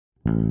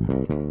Orale!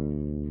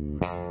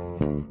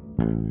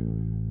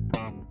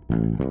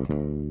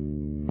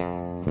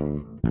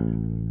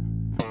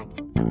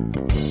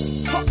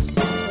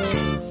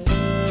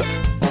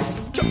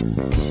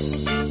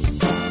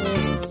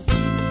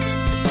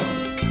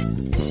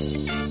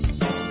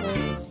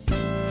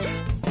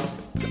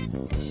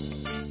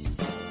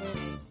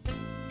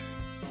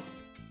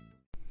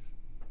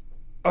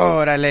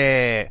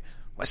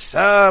 What's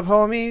up,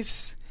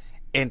 homies?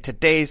 In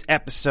today's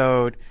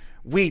episode,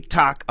 we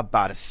talk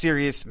about a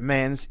serious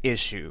men's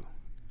issue.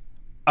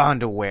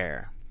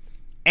 Underwear.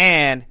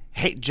 And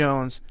Hate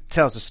Jones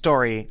tells a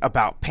story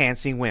about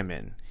pantsing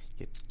women.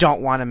 You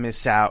don't want to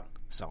miss out,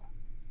 so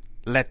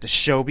let the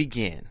show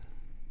begin.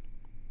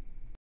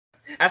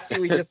 I see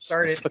we just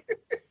started.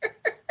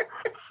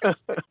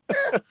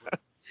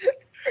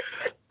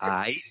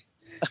 I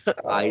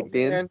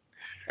did.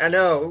 I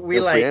know we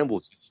the like. preamble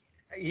just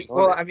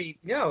Well, I mean,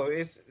 no.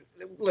 It's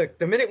look.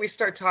 The minute we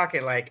start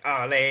talking, like,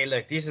 oh, hey,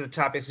 look, these are the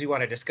topics we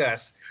want to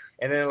discuss,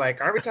 and then like,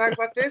 are we talking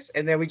about this?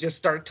 And then we just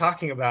start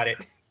talking about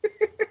it.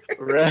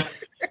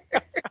 right.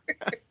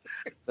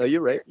 No,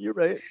 you're right. You're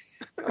right.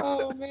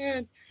 Oh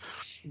man.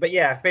 But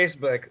yeah,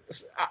 Facebook.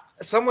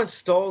 Someone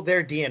stole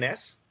their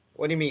DNS.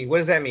 What do you mean? What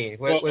does that mean?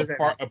 What does that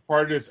mean? A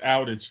part of this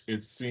outage,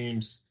 it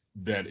seems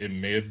that it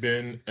may have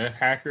been a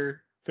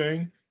hacker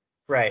thing.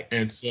 Right.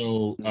 And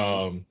so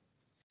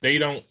they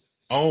don't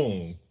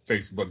own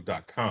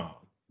Facebook.com.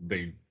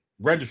 They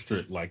register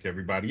it like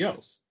everybody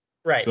else.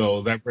 Right.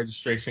 So that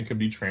registration can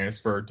be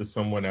transferred to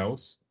someone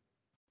else.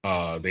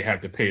 They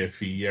have to pay a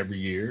fee every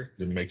year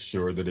to make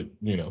sure that it,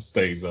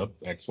 stays up,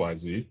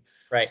 XYZ.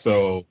 Right.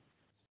 So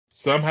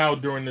somehow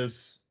during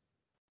this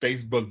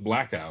Facebook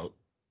blackout,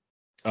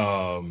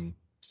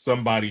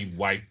 somebody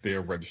wiped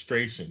their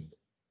registration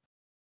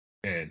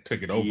and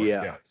took it over.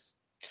 Yeah.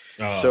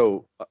 Yes.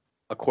 So,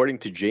 according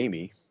to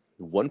Jamie,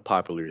 one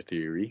popular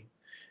theory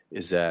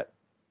is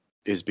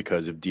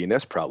because of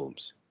DNS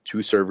problems.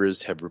 2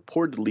 servers have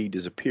reportedly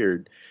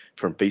disappeared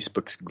from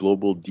Facebook's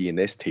global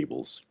DNS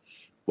tables,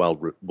 while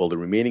the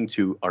remaining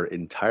 2 are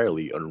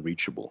entirely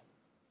unreachable.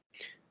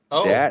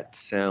 Oh. That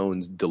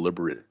sounds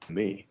deliberate to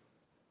me.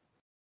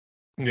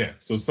 Yeah,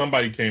 so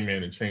somebody came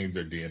in and changed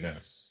their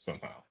DNS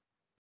somehow.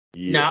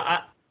 Yeah.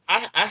 Now,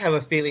 I have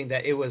a feeling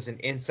that it was an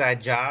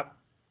inside job,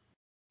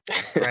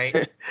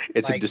 right?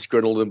 It's like, a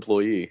disgruntled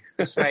employee.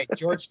 That's right.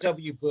 George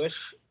W.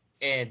 Bush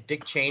and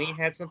Dick Cheney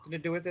had something to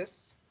do with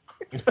this.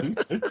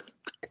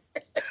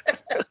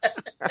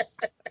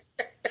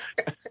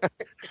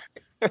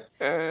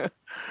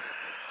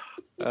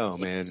 Oh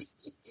man.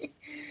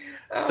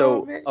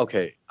 Oh, man.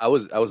 Okay, I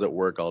was at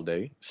work all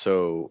day,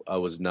 so I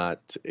was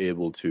not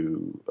able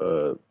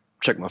to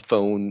check my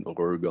phone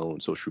or go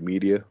on social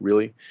media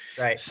really.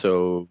 Right.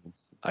 So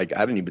I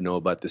didn't even know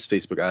about this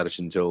Facebook outage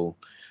until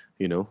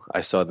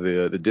I saw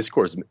the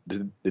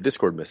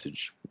Discord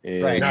message,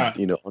 and Right.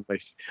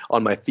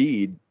 on my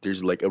feed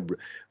there's like a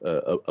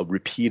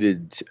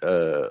repeated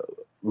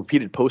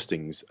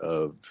postings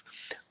of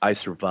I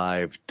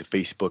survived the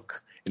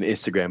Facebook and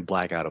Instagram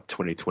blackout of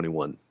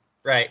 2021.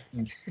 Right.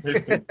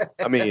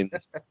 I mean,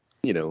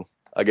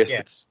 I guess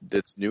Yeah.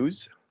 that's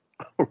news.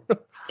 I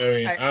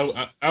mean,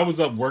 I was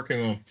up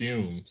working on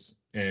fumes,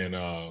 and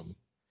I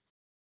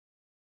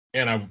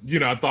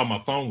thought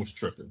my phone was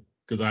tripping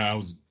because I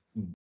was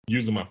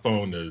using my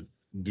phone to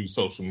do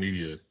social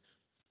media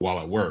while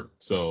I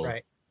worked. So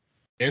Right.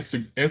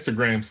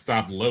 Instagram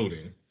stopped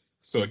loading,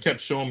 so it kept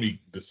showing me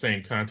the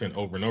same content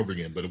over and over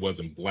again, but it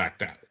wasn't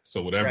blacked out.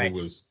 So whatever Right.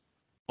 was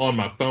on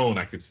my phone,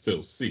 I could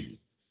still see.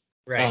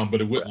 Right.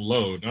 But it wouldn't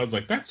load. And I was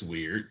like, that's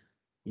weird.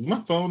 Is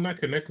my phone not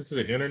connected to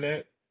the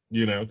internet?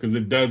 Because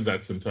it does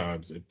that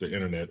sometimes if the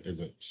internet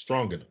isn't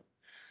strong enough.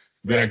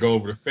 Then I go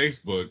over to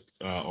Facebook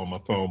on my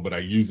phone, but I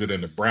use it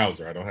in the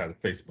browser. I don't have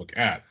the Facebook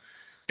app.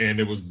 And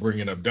it was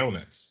bringing up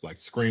donuts. Like,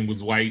 screen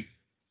was white,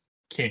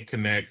 can't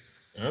connect.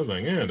 I was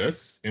like, yeah,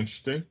 that's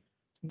interesting.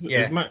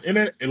 Yeah. Is my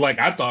internet, like,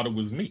 I thought it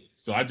was me.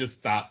 So I just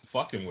stopped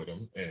fucking with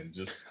them and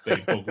just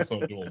stayed focused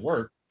on doing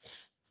work.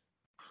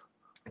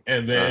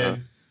 And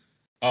then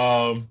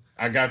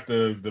I got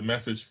the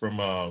message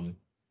from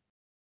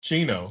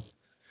Chino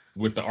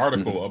with the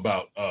article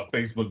about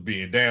Facebook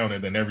being down,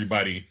 and then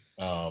everybody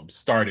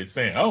started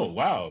saying, "Oh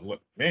wow,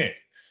 look, man,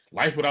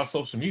 life without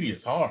social media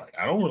is hard.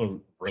 I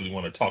don't really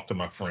want to talk to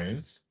my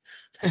friends."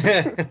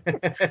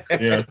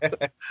 Yeah,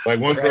 like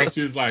one girl,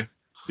 she's like,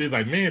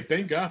 "Man,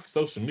 thank God for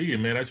social media,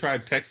 man. I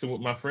tried texting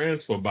with my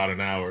friends for about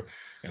an hour,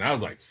 and I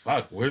was like,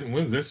 fuck,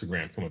 when's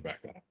Instagram coming back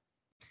on?"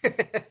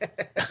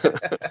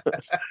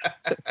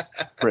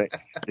 Right.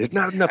 There's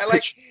not enough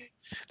pictures.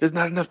 There's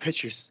not enough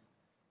pictures.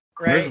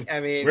 Right.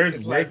 I mean,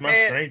 where's like, my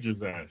strangers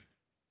at?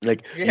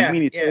 Like, you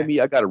mean you tell me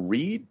I gotta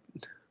read?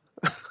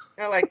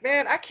 I'm like,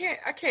 man, I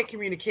can't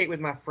communicate with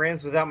my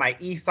friends without my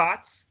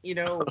e-thoughts,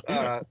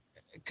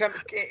 come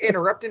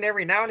interrupting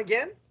every now and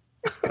again.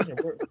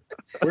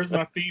 Where's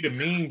my feed of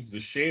memes to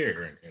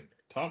share and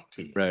talk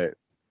to? Right.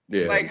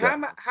 Yeah. Like,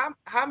 exactly.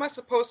 how am I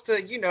supposed to,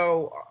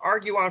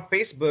 argue on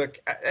Facebook?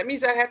 That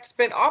means I have to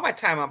spend all my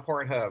time on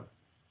Pornhub.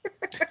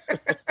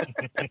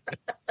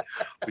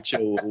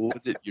 Joe, what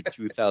was it? Your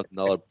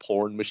 $2,000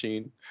 porn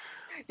machine?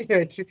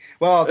 Yeah,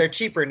 well, they're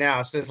cheaper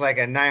now, so it's like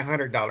a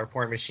 $900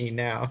 porn machine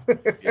now.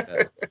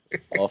 Yeah,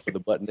 all for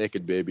the butt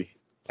naked, baby.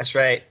 That's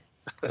right.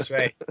 That's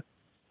right.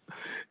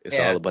 It's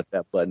Yeah. all about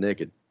that butt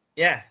naked.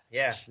 Yeah,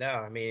 yeah, no,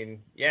 I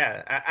mean,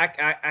 yeah,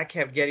 I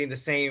kept getting the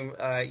same,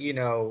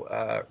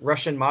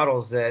 Russian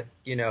models that,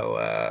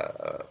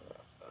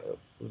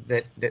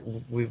 that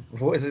we,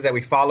 what is it that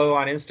we follow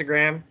on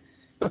Instagram,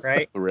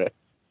 right? Right,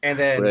 And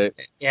then, right.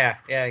 yeah,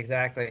 yeah,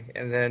 exactly.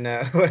 And then,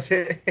 what's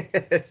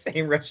it?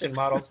 Same Russian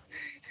models.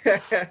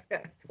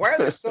 Why are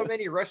there so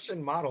many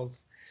Russian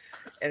models?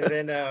 And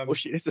then, Oh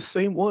shit, it's the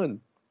same one.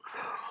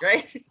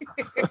 right?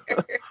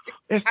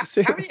 It's the How,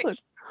 same how many one.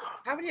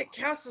 how many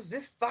accounts does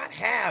this thought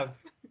have?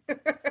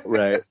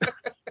 Right.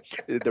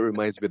 That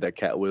reminds me of that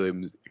Cat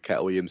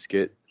Williams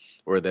skit,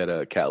 or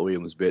that Cat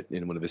Williams bit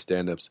in one of his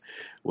stand-ups,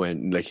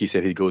 when like he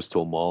said he goes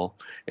to a mall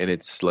and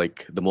it's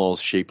like the mall's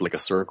shaped like a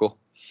circle.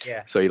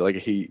 Yeah. So he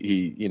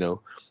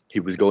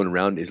was going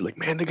around. He's like,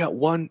 man, they got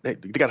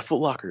a Foot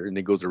Locker, and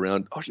he goes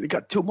around. Oh shit, they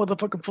got 2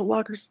 motherfucking Foot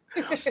Lockers.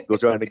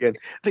 Goes around again.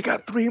 They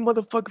got 3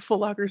 motherfucking Foot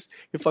Lockers.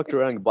 He fucked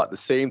around and bought the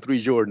same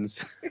 3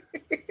 Jordans.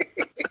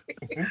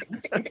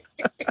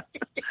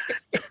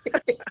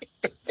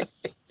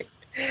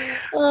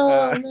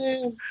 Oh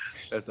man.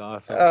 That's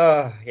awesome.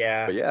 Oh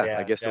yeah. But yeah, I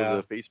Yeah. guess it Yeah.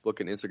 was a Facebook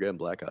and Instagram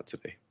blackout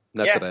today.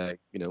 Not Yeah. that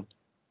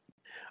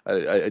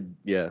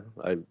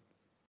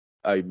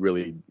I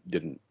really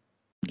didn't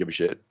give a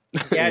shit.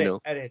 Yeah, You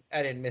know. I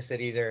didn't miss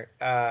it either.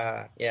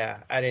 Yeah,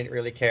 I didn't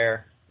really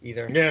care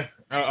either. Yeah,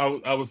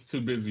 I was too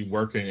busy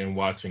working and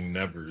watching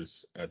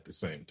Nevers at the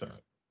same time.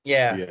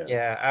 Yeah, Yeah.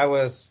 yeah. I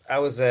was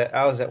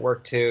at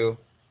work too.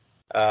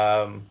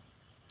 Um,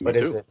 Me what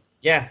is too. it?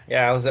 Yeah,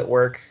 yeah. I was at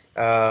work.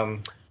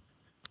 Sorting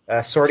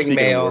Speaking of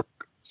mail.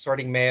 work,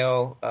 Sorting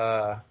mail.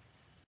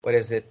 What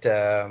is it?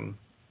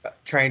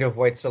 Trying to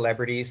avoid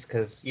celebrities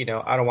because I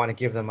don't want to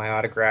give them my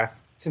autograph.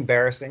 It's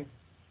embarrassing,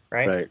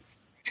 right? right?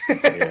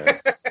 Yeah.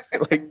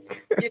 Like,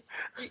 You-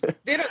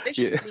 they don't. They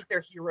shouldn't yeah, meet their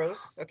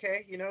heroes.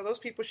 Okay, those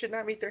people should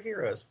not meet their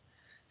heroes.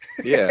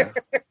 yeah.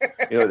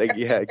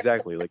 Yeah,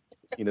 exactly. Like,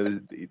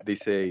 they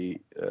say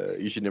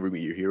you should never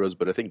meet your heroes,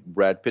 but I think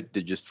Brad Pitt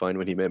did just fine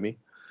when he met me.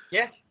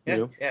 Yeah, You yeah,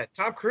 know. yeah.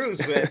 Tom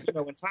Cruise,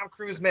 when Tom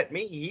Cruise met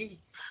me, he,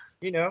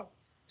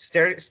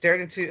 stared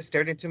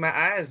into my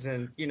eyes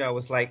and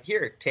was like,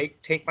 "Here,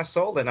 take my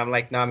soul." And I'm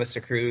like, "Nah,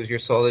 Mr. Cruise, your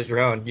soul is your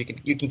own. You can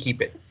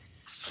keep it.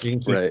 You can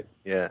keep it." Right.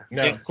 Yeah.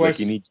 Now, Yeah, Like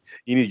question.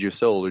 you need your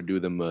soul to do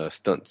them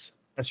stunts.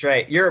 that's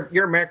right. You're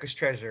America's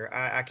treasure.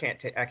 I can't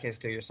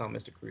steal your soul,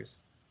 Mr.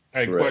 Cruise.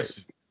 Hey, Right.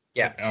 question.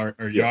 Yeah, Are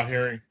Yeah. y'all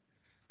hearing?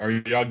 Are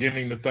y'all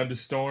getting the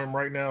thunderstorm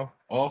right now?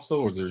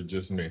 Also, or is it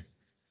just me?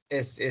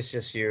 it's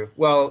just you.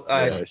 Well,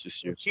 Yeah. It's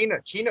just you.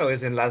 Chino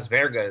is in Las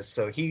Vegas,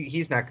 so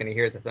he's not going to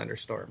hear the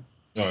thunderstorm.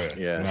 Oh yeah,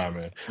 Yeah. nah,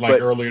 man. Like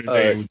But earlier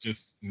today, it was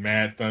just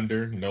mad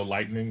thunder, no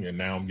lightning, and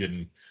now I'm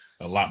getting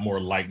a lot more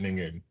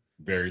lightning and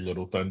very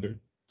little thunder.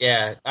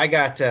 Yeah, I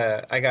got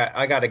a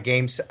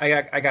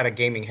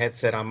gaming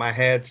headset on my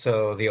head,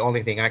 so the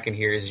only thing I can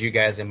hear is you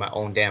guys in my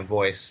own damn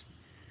voice,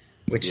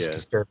 which is yeah.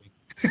 disturbing.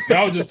 No,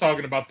 I was just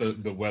talking about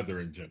the weather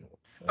in general.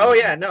 Oh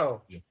yeah,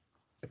 no. Yeah.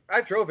 I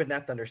drove in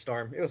that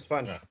thunderstorm. It was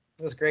fun. Yeah.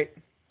 It was great.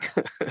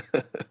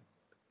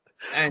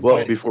 I Well,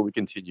 enjoyed it. before we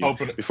continue,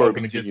 Hoping to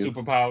get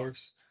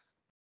superpowers.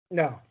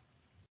 No.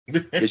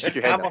 yeah, stick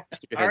your hand I'm out.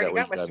 Stick your I hand already out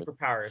when got my you're driving.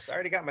 superpowers. I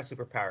already got my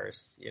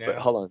superpowers, But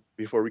hold on,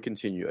 before we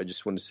continue, I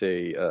just want to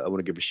say I want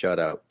to give a shout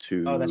out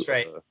to Oh, that's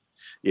right.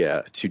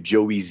 to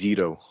Joey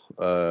Zito.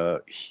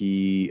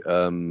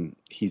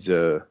 He's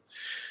a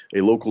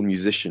local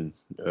musician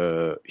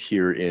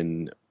here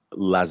in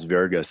Las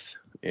Vegas,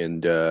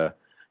 and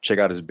check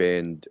out his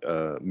band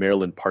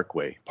Maryland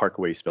Parkway.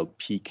 Parkway spelled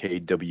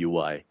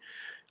PKWY.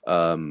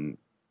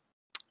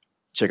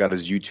 Check out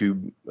his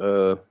YouTube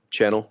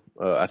channel.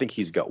 I think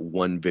he's got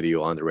one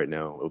video on there right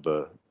now of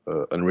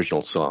an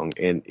original song,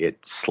 and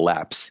it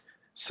slaps,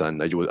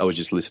 son. I was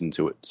just listening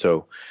to it.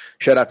 So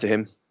shout out to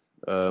him.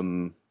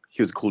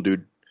 He was a cool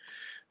dude.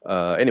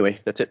 Anyway,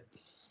 that's it.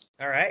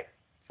 All right.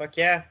 Fuck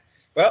yeah.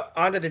 Well,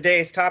 on to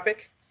today's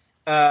topic.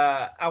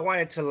 I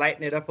wanted to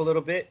lighten it up a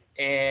little bit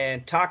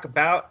and talk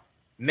about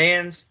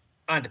men's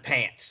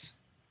underpants.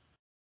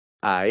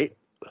 Aight.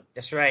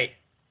 That's right.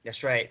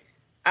 That's right.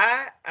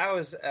 I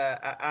was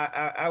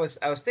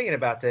thinking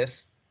about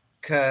this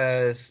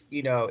because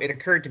it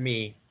occurred to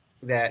me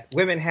that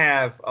women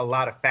have a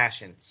lot of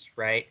fashions,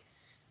 right?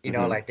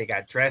 Mhm. Like they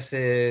got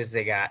dresses,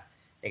 they got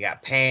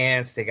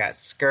pants, they got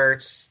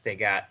skirts, they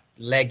got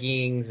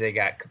leggings, they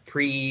got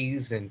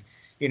capris, and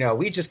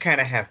we just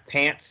kind of have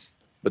pants,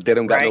 But they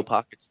don't got no right?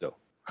 pockets though.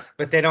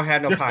 But they don't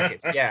have no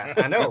pockets. Yeah,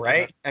 I know,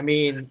 right? I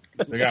mean,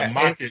 They got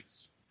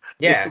mockets.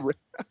 yeah.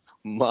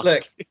 Mock.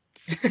 Look.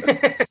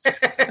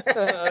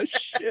 Oh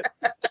shit!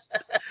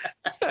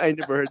 I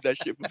never heard that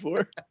shit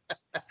before.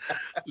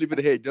 Leave it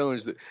to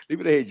H8Jones.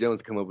 Leave it to H8Jones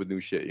to come up with new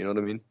shit. You know what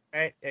I mean?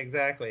 Right,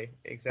 exactly.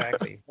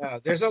 No,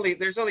 there's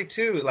only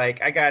two.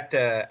 Like I got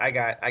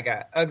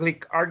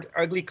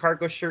ugly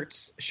cargo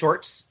shorts,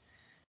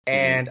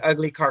 and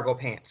ugly cargo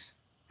pants.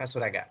 That's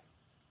what I got.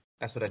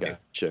 That's what I do.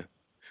 Gotcha.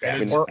 Yeah.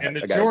 And Or,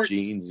 the I got jorts,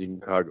 jeans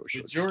and cargo the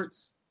shorts.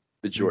 jorts,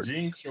 The the jorts.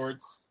 jean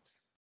shorts.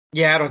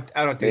 yeah, I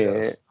don't do Man,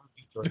 those.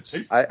 I don't do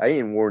shorts. I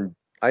ain't worn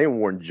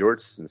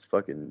jorts since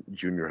fucking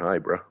junior high,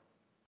 bro.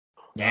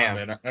 Nah,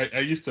 Damn. man, I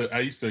used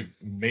to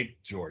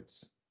make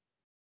jorts.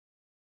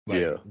 Like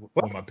Yeah.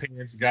 when my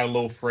pants got a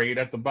little frayed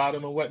at the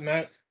bottom and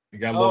whatnot, they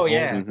got a Oh little old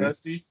yeah. and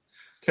dusty.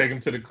 Take them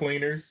to the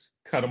cleaners,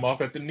 cut them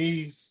off at the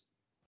knees.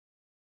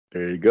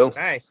 There you go.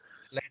 Nice.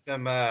 Let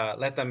them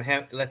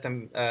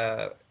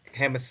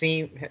hem a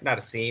seam, not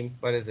a seam.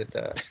 What is it?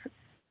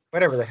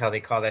 Whatever the hell they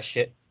call that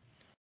shit.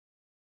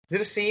 Is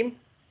it a seam?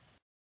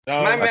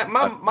 My Um, ma-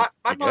 my my, my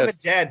I mom and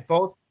guess. dad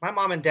both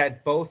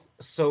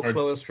sew Or-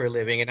 clothes for a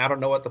living, and I don't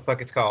know what the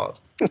fuck it's called.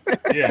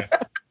 yeah,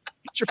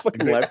 Get your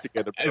fucking life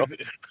together, bro.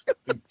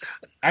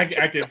 I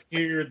can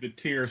hear the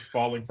tears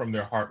falling from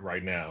their heart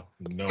right now,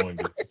 knowing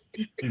that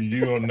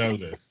you don't know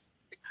this.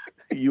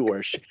 You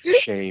are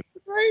shame.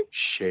 Right?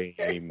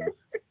 Shame.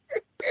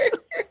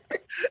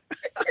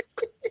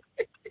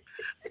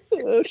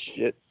 Oh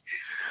shit.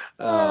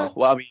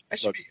 Well, I mean, I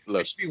should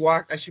look.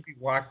 I should be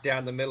walked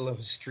down the middle of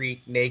a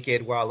street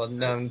naked while a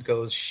nun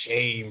goes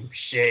shame,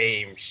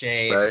 shame,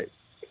 shame. Right.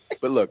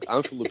 But look,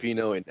 I'm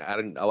Filipino and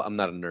I'm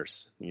not a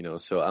nurse,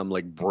 so I'm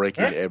like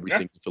breaking every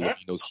single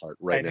Filipino's heart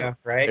right I know, now.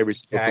 right? Every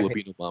single Exactly.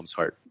 Filipino mom's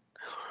heart.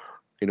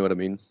 You know what I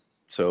mean?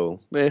 So,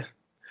 Yeah.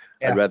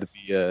 I'd rather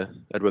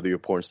be a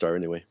porn star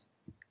anyway.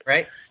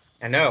 Right?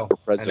 I know. Or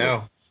president. I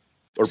know.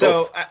 Or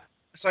So both.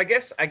 so I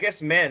guess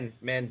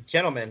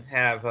gentlemen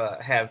have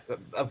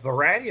a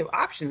variety of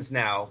options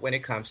now when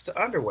it comes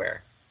to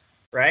underwear,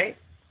 right?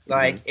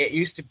 Like it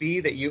used to be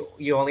that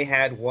you only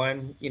had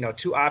one,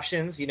 two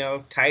options,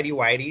 tidy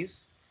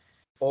whities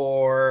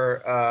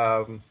or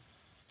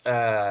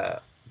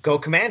go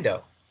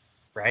commando,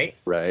 right?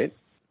 Right.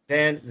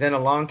 Then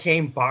along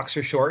came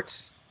boxer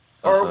shorts.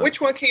 Or Uh-huh. which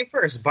one came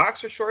first,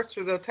 boxer shorts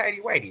or the tidy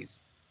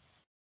whities?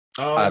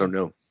 I don't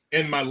know.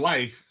 In my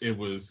life, it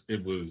was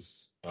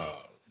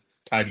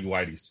tidy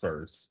whities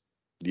first.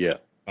 Yeah.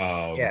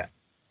 Yeah.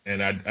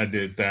 And I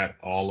did that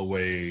all the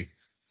way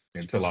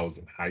until I was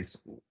in high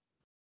school.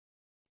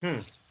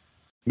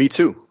 Me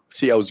too.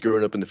 See, I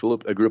grew up in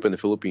the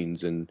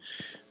Philippines, and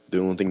the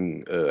only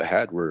thing I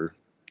had were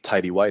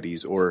tidy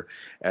whities, or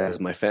as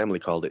my family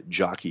called it,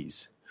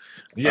 jockeys.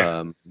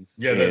 Yeah, and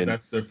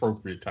that's the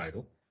appropriate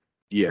title.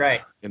 yeah,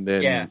 Right. and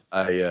then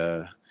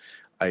Yeah.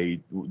 I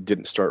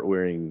didn't start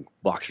wearing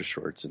boxer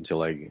shorts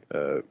until I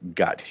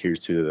got here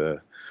to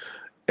the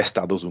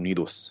Estados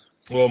Unidos.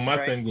 Well, my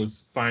Right. thing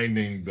was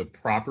finding the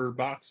proper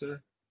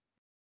boxer,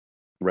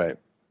 Right.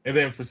 and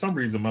then for some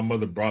reason, my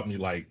mother brought me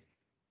like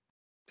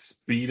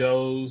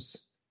Speedos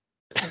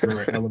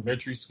during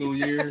elementary school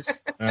years.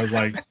 And I was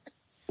like,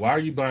 "Why are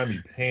you buying me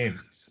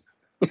panties?"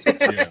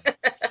 Yeah,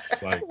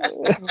 like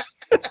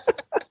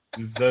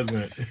this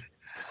doesn't.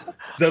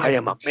 I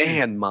am a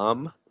man,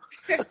 Mom.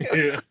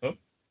 Yeah.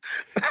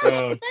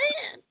 I'm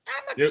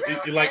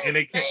Like, and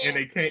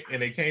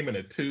they came in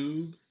a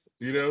tube.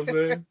 You know what I'm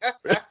saying?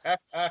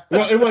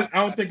 Well, it was. I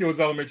don't think it was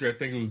elementary. I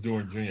think it was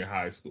during junior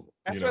high school.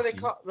 That's what they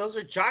call those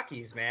are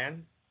jockeys,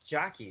 man.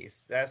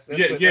 Jockeys. That's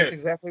Yeah. that's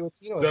exactly what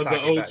Tino was The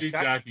talking about. OG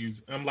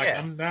jockeys. I'm like, Yeah.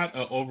 I'm not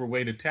an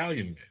overweight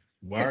Italian man.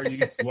 Why are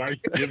you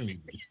giving me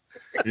these?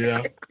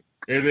 Yeah.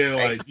 And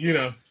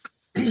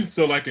then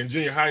so like in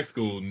junior high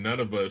school, none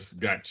of us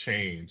got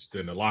changed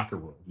in the locker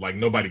room. Like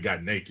nobody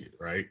got naked,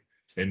 right?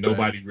 And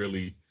nobody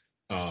really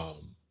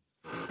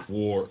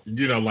wore,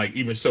 like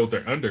even showed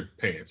their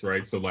underpants,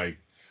 right? So like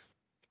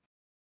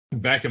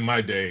back in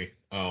my day,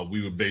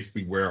 we would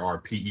basically wear our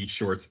PE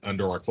shorts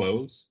under our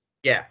clothes.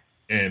 Yeah.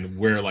 And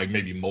wear like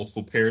maybe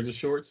multiple pairs of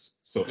shorts.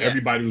 So Yeah.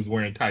 everybody was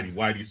wearing tidy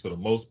whities for the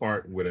most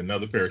part with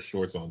another pair of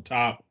shorts on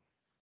top.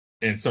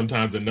 And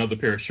sometimes another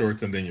pair of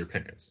shorts and then your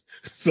pants.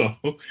 So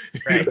you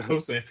know what I'm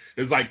saying?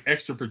 It's like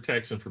extra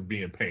protection from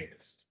being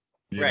pantsed.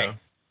 You know?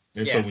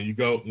 And so when you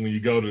go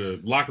to the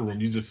locker room,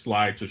 you just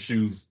slide your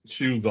shoes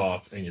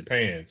off and your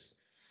pants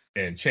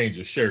and change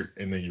your shirt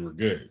and then you were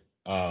good.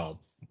 But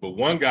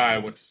one guy I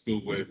went to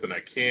school with, and I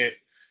can't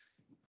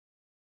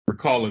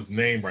recall his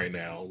name right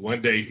now.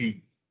 One day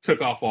he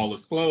took off all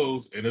his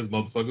clothes and his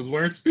motherfucker's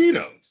wearing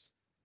Speedos.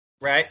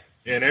 Right.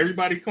 And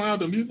everybody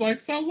clowned him. He's like,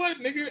 so what,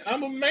 nigga?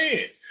 I'm a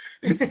man.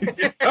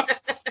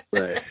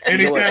 Right. And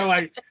he kind of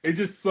like, it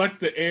just sucked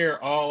the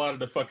air all out of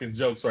the fucking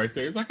jokes right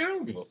there. He's like, I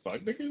don't give a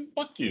fuck, nigga.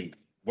 Fuck you.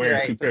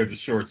 Wearing two pairs of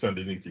shorts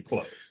underneath your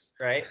clothes.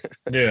 Right.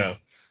 Yeah.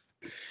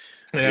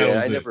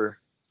 Yeah, I never.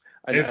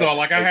 And so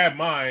like I had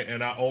mine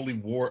and I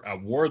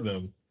wore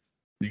them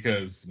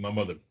because my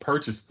mother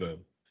purchased them,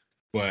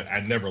 but I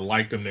never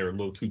liked them. They were a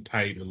little too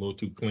tight, a little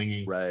too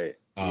clingy. Right.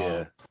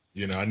 Yeah.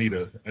 I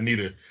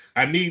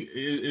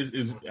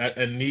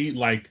need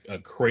like a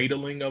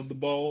cradling of the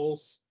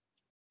balls,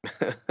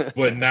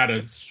 but not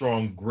a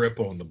strong grip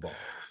on the balls.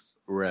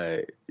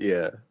 Right.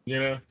 Yeah.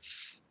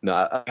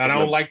 No, I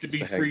don't like to be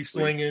free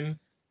swinging.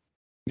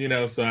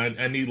 So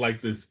I need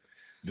like this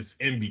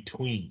in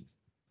between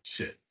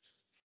shit.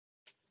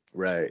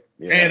 Right.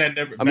 Yeah. And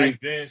back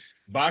then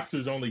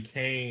boxers only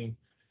came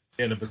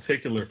in a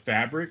particular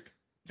fabric,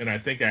 and I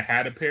think I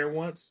had a pair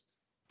once,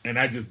 and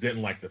I just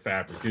didn't like the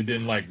fabric. It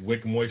didn't like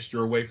wick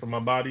moisture away from my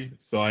body,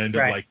 so I ended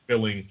up Right. like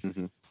feeling.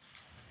 Mm-hmm.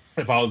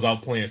 If I was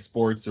out playing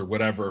sports or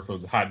whatever, if it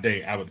was a hot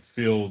day, I would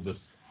feel the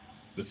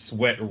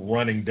sweat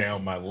running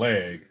down my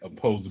leg,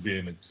 opposed to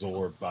being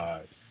absorbed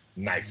by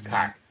nice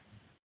cotton.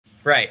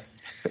 Right.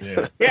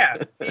 Yeah.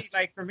 Yeah. See,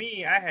 like for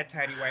me, I had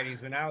tidy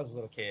whities when I was a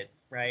little kid,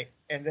 right?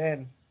 And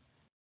then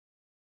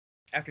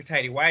after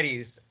tidy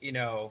whities,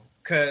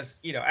 because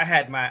I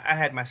had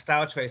my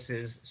style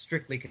choices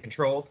strictly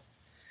controlled.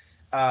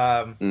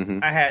 Mm-hmm.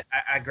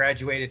 I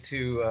graduated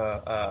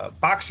to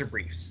boxer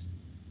briefs,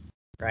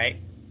 right?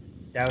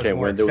 That was Can't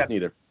more wear those acceptable.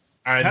 neither.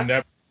 I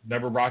Huh?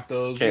 never rocked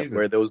those Can't either.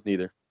 wear those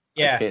neither.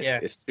 Yeah, I can't. yeah,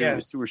 It's yeah.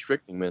 too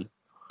restricting, man.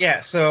 Yeah,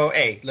 so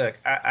hey, look,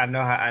 I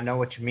know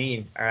what you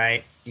mean. All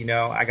right,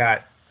 I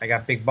got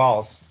big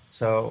balls,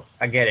 so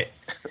I get it.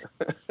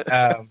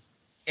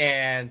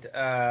 And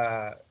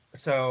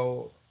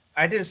so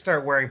I didn't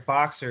start wearing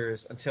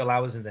boxers until I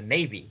was in the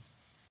Navy,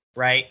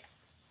 right?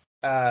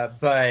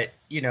 But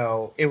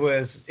it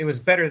was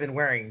better than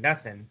wearing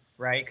nothing,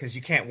 right? Because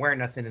you can't wear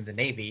nothing in the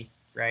Navy,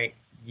 right?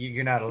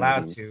 You're not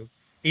allowed to,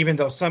 even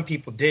though some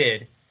people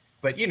did.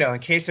 But in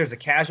case there's a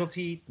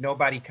casualty,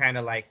 nobody kind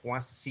of like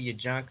wants to see your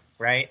junk,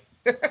 right?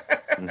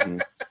 Mm-hmm.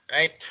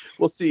 Right?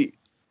 Well, see,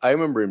 I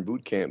remember in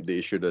boot camp they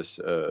issued us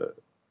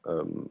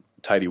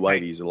tidy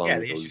whities along with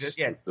they issued those it,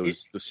 yeah.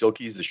 those the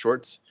silkies, the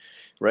shorts,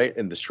 right?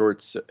 And the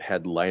shorts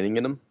had lining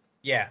in them.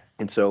 Yeah.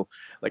 And so,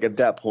 like at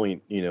that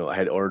point, I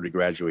had already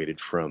graduated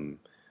from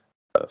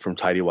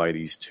tidy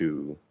whities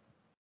to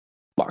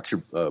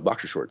boxer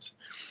shorts.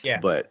 Yeah.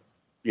 But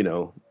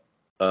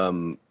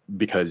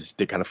because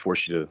they kind of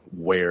force you to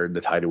wear the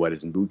tidy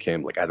whities in boot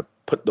camp, like I had to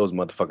put those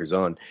motherfuckers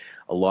on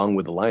along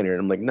with the liner, and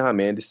I'm like, nah,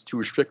 man, this is too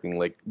restricting.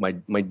 Like my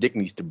dick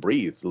needs to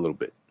breathe a little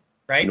bit.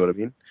 Right. You know what I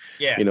mean?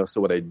 Yeah.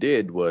 So what I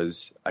did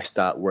was I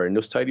stopped wearing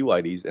those tidy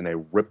whities and I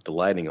ripped the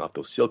lining off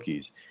those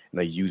silkies and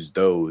I used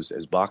those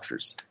as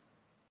boxers.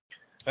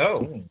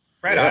 Oh,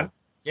 right Yeah. on.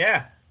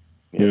 Yeah.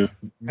 Yeah.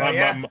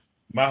 Yeah.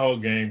 My whole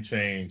game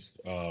changed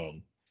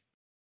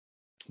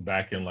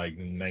back in like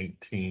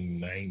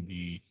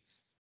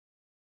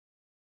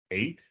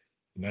 1998,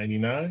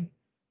 99.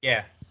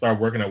 Yeah. Started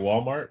working at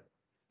Walmart,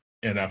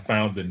 and I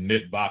found the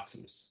knit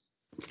boxers.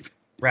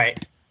 Right.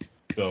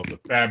 So the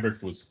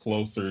fabric was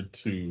closer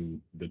to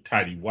the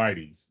tidy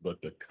whities,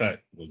 but the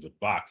cut was a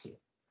boxer.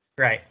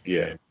 Right.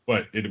 Yeah.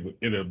 But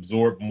it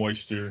absorbed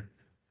moisture,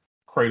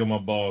 cradled my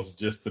balls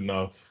just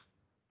enough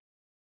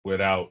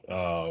without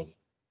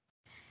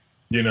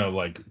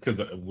because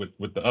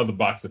with the other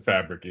boxer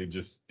fabric, it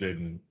just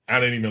didn't. I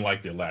didn't even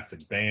like the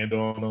elastic band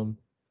on them.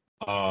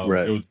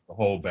 Right. It was a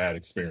whole bad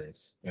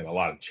experience and a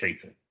lot of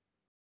chafing.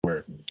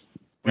 Where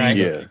Right.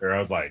 Yeah. where I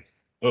was like,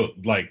 oh,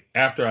 like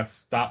after I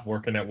stopped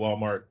working at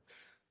Walmart,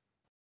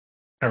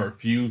 I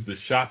refused to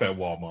shop at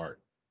Walmart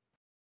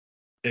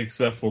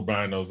except for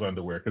buying those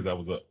underwear because that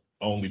was the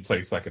only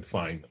place I could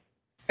find them.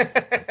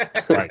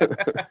 Right.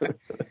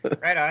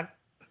 Right on.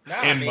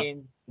 No,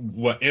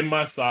 In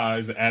my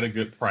size at a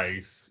good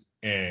price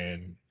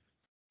and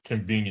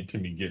convenient to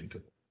me getting to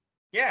them.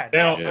 Yeah.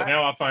 Now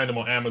I find them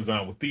on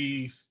Amazon with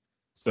these,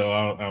 so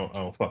I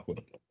don't fuck with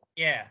them.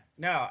 Yeah.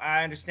 No,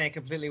 I understand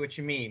completely what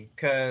you mean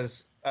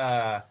because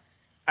I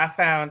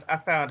found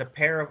a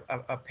pair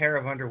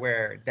of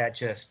underwear that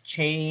just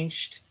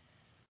changed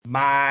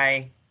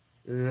my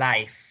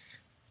life.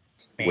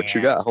 Man. What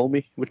you got,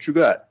 homie? What you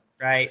got?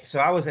 Right. So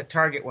I was at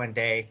Target one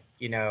day,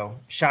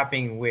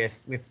 shopping with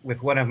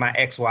one of my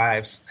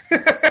ex-wives.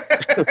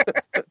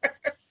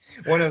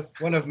 one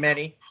of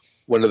many.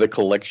 One of the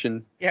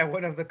collection. Yeah,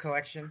 one of the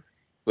collection.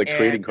 Like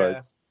trading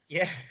cards.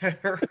 Yeah,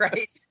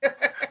 right.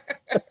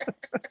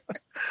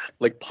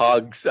 Like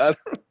Pogs.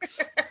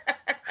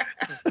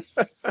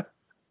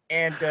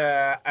 And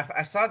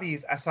I saw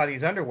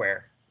these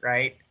underwear,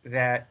 right?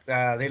 That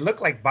they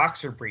look like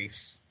boxer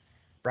briefs,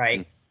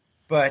 right?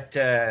 But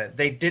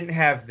they didn't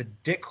have the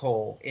dick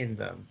hole in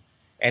them,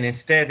 and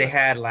instead they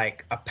had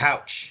like a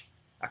pouch,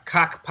 a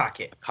cock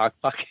pocket. Cock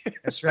pocket.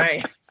 That's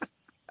right.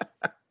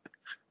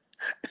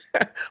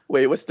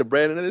 Wait, what's the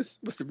brand of this?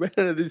 What's the brand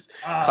of this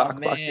cock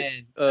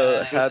man.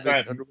 pocket?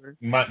 Havoc underwear?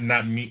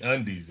 Not Me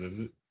Undies, is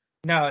it?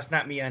 No, it's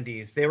not Me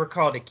Undies. They were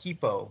called a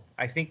Kipo.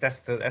 I think that's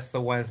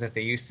the ones that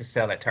they used to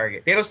sell at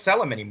Target. They don't sell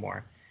them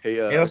anymore. Hey,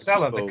 they don't sell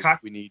them. Kipo, The cock.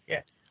 We need.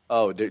 Yeah.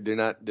 Oh, they're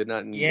not.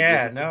 In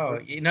yeah. No. No.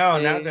 Hey, now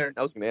they're.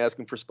 I was going to ask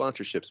them for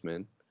sponsorships,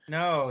 man.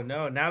 No.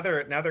 Now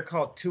they're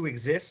called To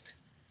Exist,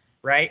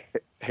 right?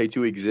 Hey,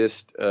 To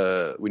Exist.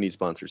 We need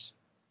sponsors.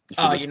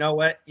 Oh, you know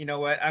what?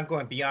 I'm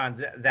going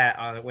beyond that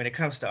on when it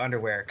comes to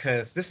underwear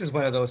because this is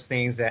one of those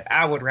things that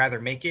I would rather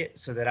make it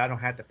so that I don't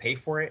have to pay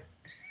for it.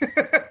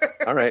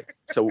 All right.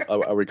 So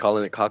are we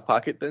calling it cock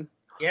pocket then?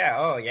 Yeah.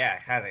 Oh, yeah.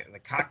 Have it in the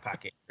cock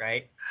pocket,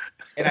 right?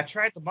 And I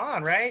tried them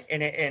on, right?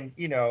 And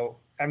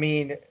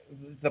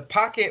the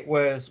pocket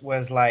was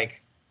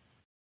like,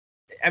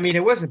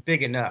 it wasn't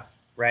big enough,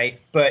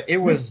 right? But it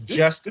was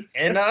just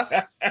enough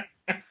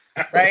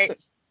right?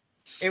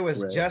 It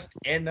was Right. just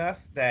enough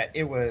that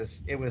it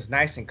was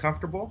nice and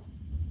comfortable.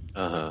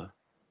 Uh-huh.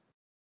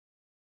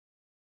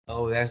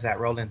 Oh, there's that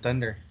Rolling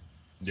Thunder.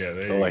 Yeah,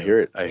 there Oh, you I go. hear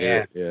it. I hear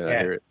Yeah, it. Yeah, I yeah.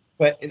 hear it.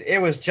 But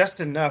it was just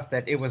enough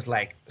that it was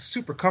like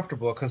super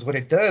comfortable because what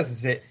it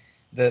does is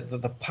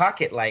the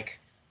pocket like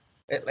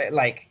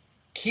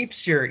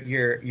keeps your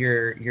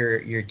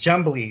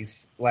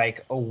jumblies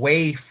like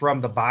away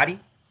from the body,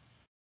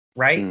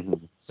 right? Mm-hmm.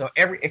 So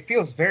it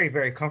feels very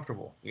very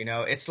comfortable. You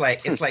know, it's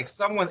like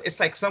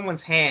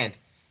someone's hand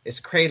is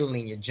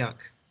cradling your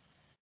junk,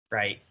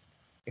 right?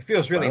 It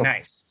feels really Wow.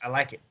 nice. I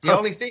like it. The Huh.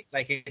 only thing,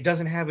 like, it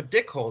doesn't have a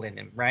dick hole in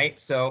him, right?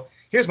 So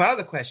here's my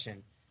other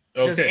question: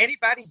 does Okay.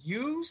 anybody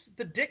use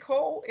the dick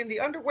hole in the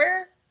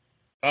underwear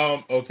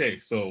Okay,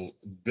 so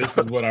this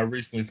is what I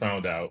recently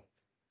found out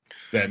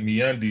that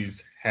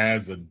MeUndies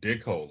has a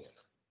dick hole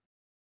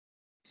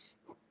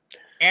in it.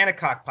 and a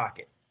cock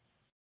pocket?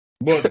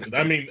 Well,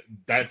 I mean,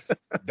 that's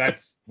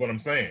what I'm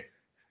saying.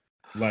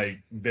 Like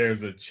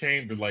there's a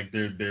chamber, like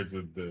there's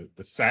the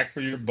sack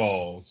for your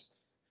balls,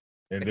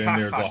 and The then cock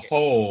there's a pocket.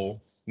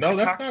 hole. The No,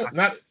 that's cock not pocket.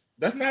 not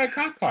that's not a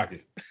cock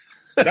pocket.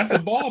 That's a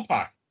ball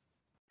pocket.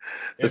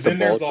 And That's a then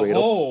ball there's a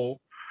cradle.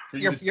 hole for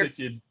you to You're stick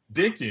your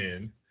dick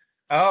in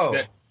that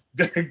oh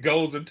that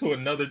goes into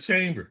another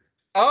chamber.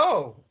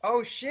 oh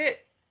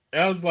shit.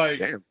 And I was like,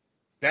 Damn.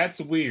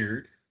 that's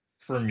weird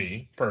for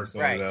me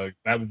personally. Right,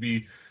 That would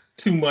be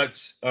too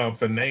much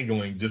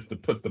finagling just to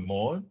put them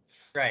on.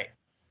 right.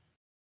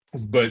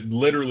 But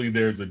literally,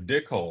 there's a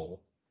dick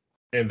hole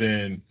and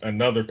then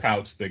another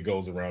pouch that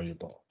goes around your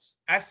balls.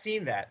 I've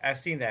seen that. I've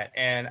seen that,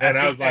 and I And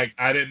I think was that like,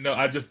 I didn't know.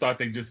 I just thought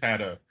they just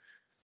had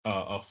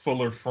a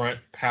fuller front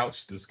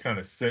pouch that's kind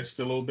of cinched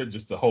a little bit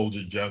just to hold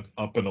your junk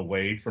up and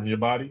away from your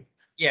body.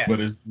 yeah, But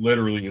it's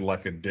literally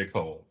like a dick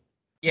hole.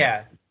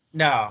 yeah.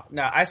 No,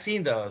 no. I've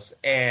seen those,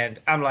 and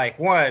I'm like,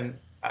 one,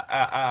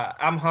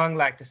 I'm hung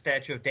like the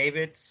Statue of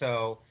David,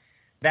 so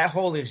that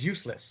hole is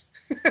useless.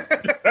 You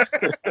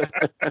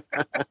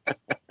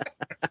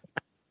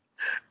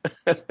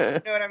know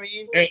what I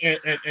mean?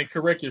 And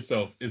correct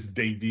yourself. It's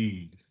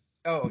David.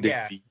 Oh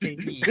yeah, Davey.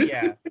 David.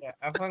 Yeah, yeah.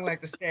 I'm hung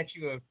like the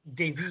statue of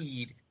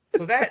David.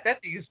 So that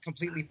thing is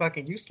completely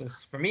fucking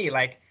useless for me.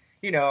 Like,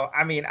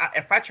 I mean,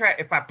 if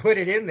I put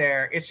it in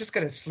there, it's just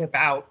gonna slip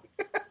out.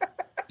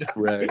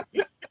 Right.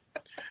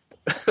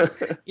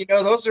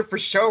 Those are for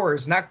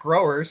showers, not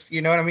growers.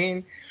 You know what I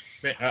mean?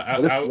 Man,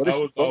 What if I was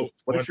both? always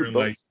What if you're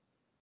wondering, like,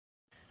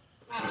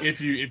 both?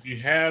 if you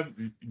have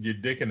your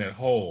dick in that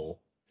hole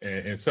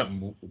and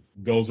something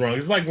goes wrong,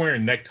 it's like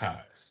wearing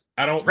neckties.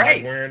 I don't like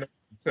Right? wearing them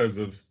because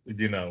of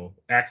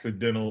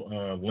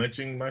accidental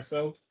lynching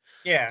myself.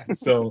 Yeah,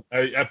 So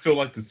I feel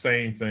like the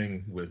same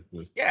thing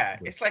yeah.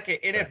 with It's like an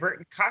that.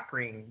 inadvertent cock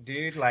ring,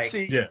 dude. Like,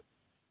 See, Yeah.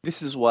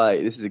 this is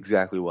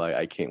exactly why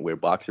I can't wear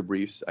boxer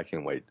briefs. I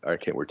can't wear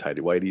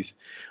tidy whities.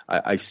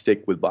 I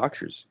stick with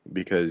boxers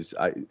because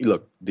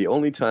the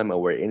only time I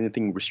wear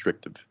anything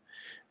restrictive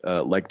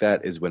like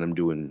that is when I'm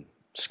doing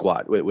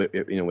squat.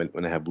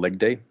 When I have leg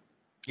day at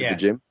the yeah,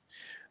 gym,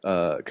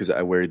 because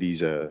I wear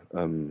these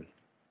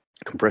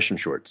compression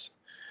shorts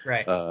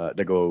right,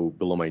 that go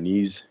below my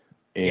knees,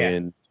 yeah.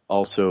 and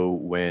also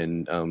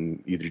when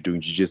either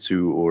doing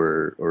jiu-jitsu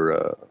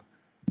or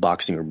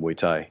boxing or Muay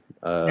Thai.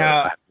 I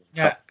Now, have a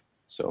now, cup,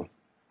 so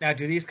now,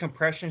 do these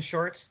compression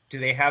shorts do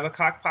they have a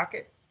cock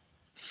pocket?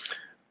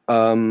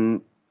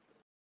 um,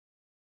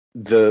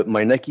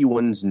 my Nike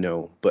ones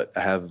no, but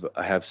I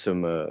have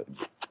some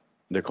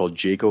they're called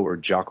Jayco or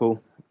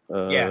Jocko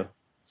Yeah.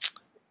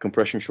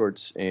 compression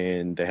shorts,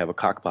 and they have a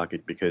cock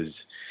pocket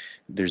because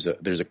there's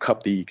a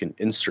cup that you can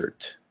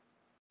insert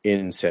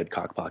in said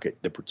cock pocket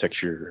that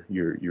protects your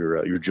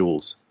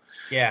jewels.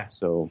 Yeah.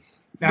 So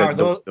Now are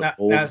those the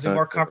whole now is it time,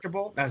 more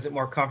comfortable? Now is it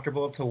more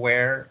comfortable to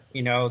wear,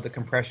 the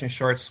compression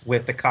shorts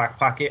with the cock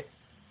pocket?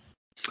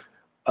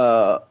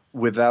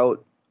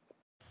 without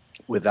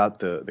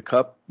the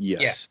cup, Yeah.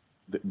 yes.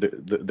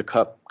 The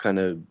cup kind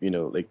of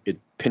like it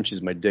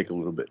pinches my dick a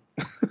little bit.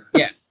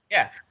 Yeah.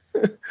 Yeah.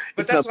 But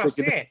It's that's not what I'm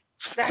thick enough. saying.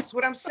 That's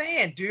what I'm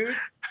saying, dude.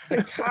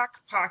 The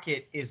cock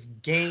pocket is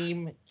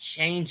game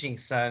changing,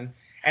 son.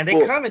 And they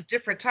Well, come in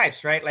different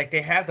types, right? Like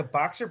they have the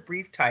boxer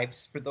brief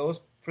types for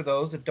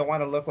those that don't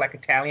want to look like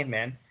Italian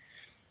men,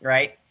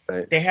 right?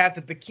 right. They have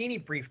the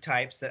bikini brief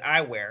types that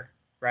I wear,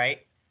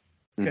 right?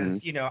 Hmm.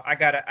 Because I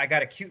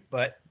got a cute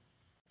butt,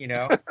 you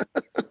know.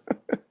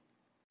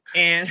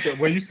 And So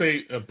when you say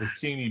a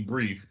bikini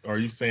brief, are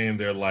you saying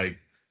they're like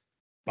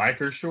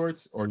biker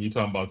shorts, or are you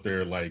talking about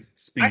they're like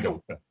I could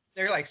speedo?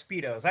 they're like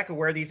speedos. I could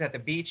wear these at the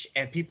beach,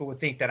 and people would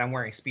think that I'm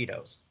wearing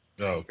speedos.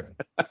 Oh, okay.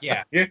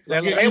 Yeah, Yeah,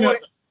 they yeah. they would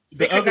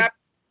they The could other not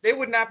they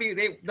would not be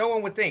they. No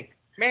one would think,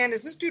 man,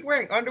 is this dude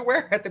wearing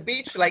underwear at the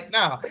beach? Like,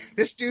 no,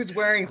 this dude's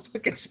wearing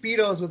fucking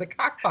speedos with a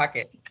cock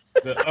pocket.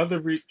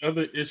 other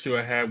issue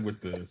I had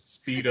with the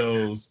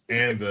speedos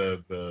and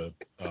the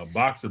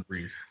boxer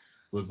briefs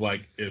was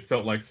like it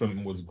felt like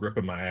something was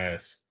gripping my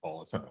ass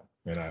all the time,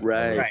 and I really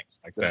Right. Right,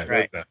 like That's that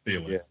right. that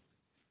feeling. yeah.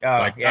 Oh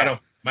Like yeah,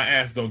 my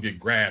ass don't get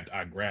grabbed,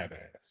 I grab ass.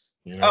 ass.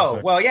 You know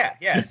Oh well,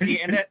 yeah. See,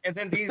 and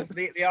then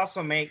they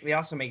also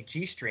make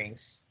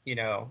G-strings,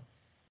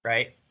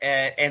 right?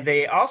 And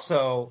they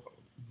also,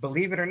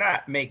 believe it or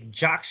not, make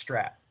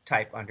jockstrap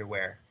type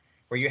underwear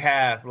where you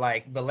have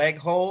like the leg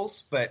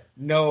holes, but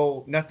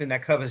nothing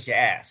that covers your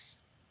ass.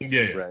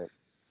 Yeah. Right.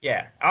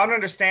 Yeah, I don't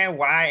understand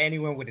why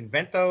anyone would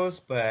invent those,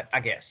 but I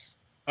guess.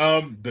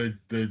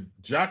 The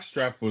jock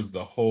strap was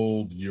to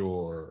hold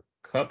your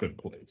cup in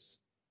place.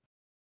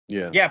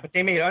 Yeah. Yeah, but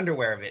they made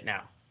underwear of it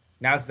now.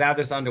 Now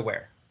there's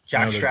underwear,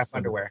 Now there's jockstrap some,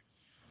 underwear. I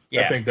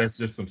Yeah. think that's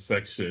just some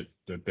sex shit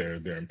that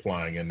they're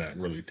implying and not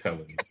really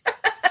telling you.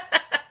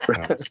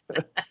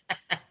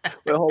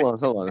 Well,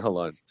 hold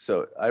on.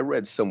 So I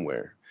read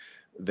somewhere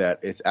that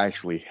it's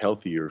actually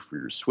healthier for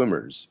your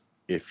swimmers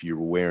if you're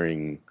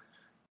wearing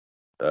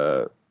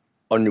uh,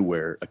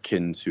 underwear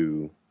akin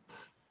to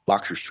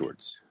boxer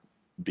shorts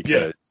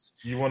because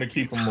You want to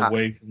keep it's them hot.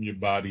 away from your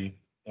body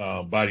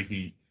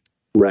heat.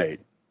 Right.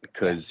 Yeah.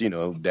 Because,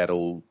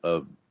 that'll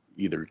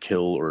either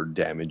kill or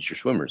damage your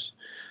swimmers.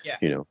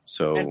 Yeah.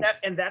 So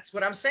And that's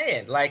what I'm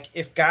saying. Like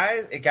if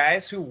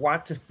guys who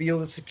want to feel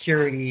the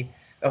security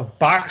of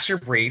boxer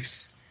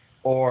briefs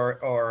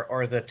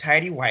or the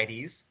tidy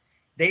whities,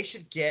 they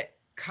should get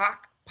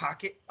cock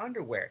pocket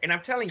underwear. And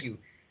I'm telling you,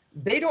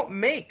 they don't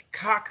make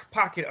cock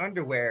pocket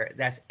underwear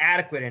that's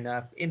adequate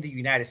enough in the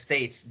United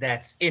States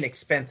that's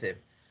inexpensive.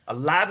 A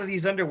lot of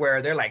these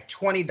underwear, they're like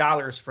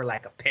 $20 for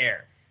like a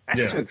pair. That's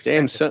too Yeah. damn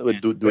expensive, son, man.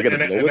 do I get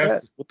a blow with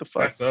that? What the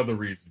fuck? That's the other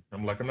reason.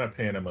 I'm not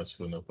paying that much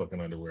for no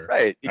fucking underwear.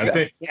 Right. I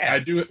think Yeah. I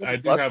do 20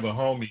 have bucks. a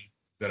homie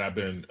that I've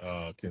been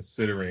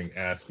considering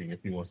asking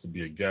if he wants to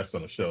be a guest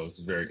on the show. He's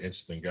a very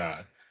interesting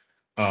guy.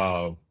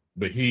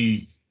 But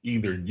he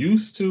either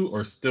used to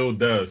or still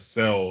does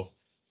sell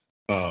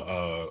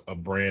a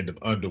brand of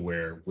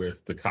underwear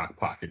with the cock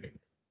pocketing.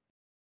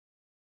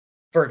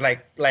 For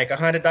like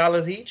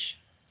 $100 each.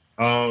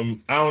 I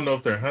don't know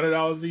if they're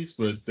 $100 each,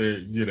 but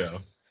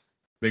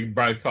they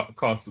probably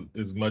cost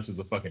as much as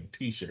a fucking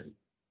t-shirt.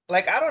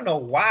 Like I don't know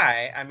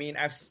why. I mean,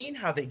 I've seen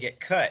how they get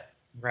cut,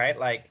 right?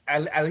 Like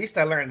at least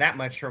I learned that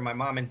much from my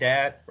mom and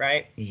dad,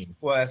 right? Mm.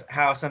 Was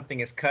how something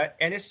is cut,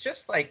 and it's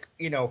just like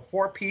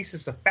 4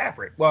 pieces of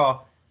fabric.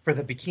 Well, for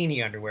the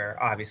bikini underwear,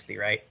 obviously,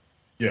 right?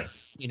 Yeah.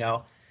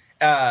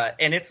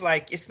 And it's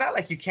like it's not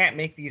like you can't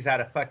make these out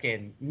of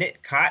fucking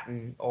knit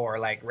cotton or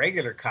like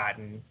regular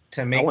cotton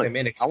to make them I want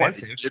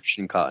inexpensive.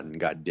 Egyptian cotton,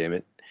 god damn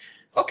it.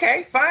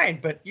 Okay, fine,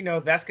 but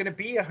that's gonna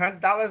be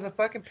 $100 a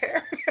fucking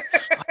pair.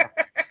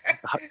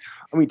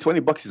 I mean,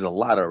 $20 is a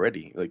lot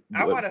already. Like,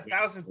 I want what,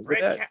 1,000 over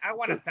thread. that? I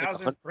want Like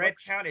 1,000 $100? thread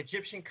count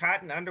Egyptian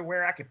cotton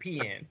underwear I could pee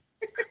in.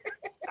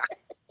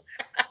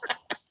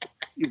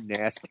 You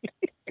nasty.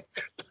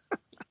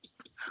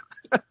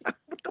 What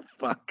the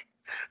fuck?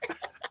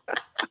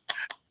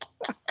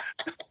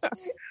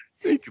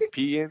 You could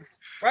pee in.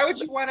 Why would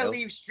you want to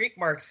leave streak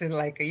marks in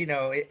like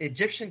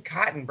Egyptian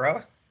cotton,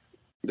 bro?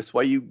 That's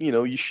why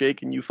you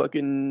shake and you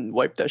fucking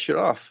wipe that shit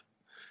off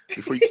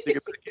before you stick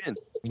it back in.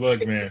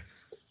 Look, man,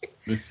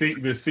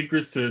 the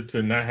secret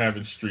to not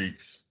having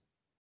streaks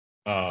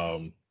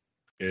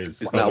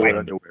is It's not wearing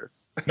underwear.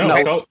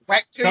 No,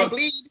 wipe till you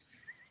bleed.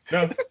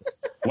 No,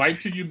 wipe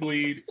till you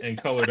bleed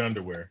and colored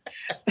underwear.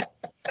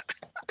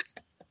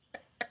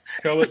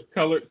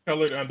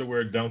 Colored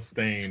underwear don't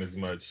stain as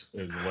much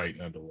as white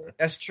underwear.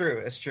 That's true.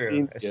 That's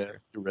true. That's true.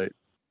 You're right.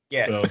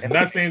 Yeah. So I'm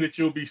not saying that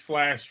you'll be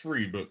slash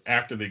free, but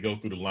after they go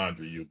through the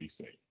laundry, you'll be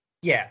safe.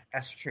 Yeah,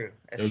 that's true.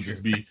 It'll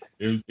just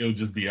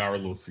be our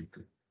little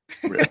secret.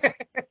 Right.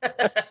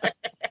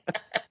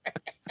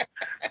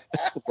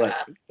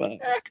 What the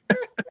fuck?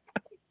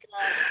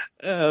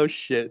 Oh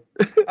shit.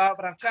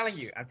 But I'm telling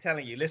you,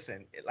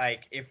 listen,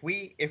 like if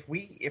we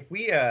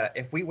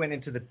went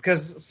into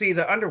because see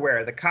the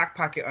underwear, the cock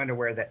pocket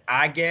underwear that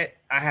I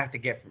had to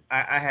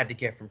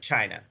get from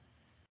China,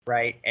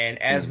 right?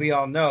 And as we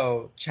all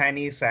know,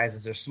 Chinese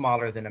sizes are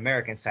smaller than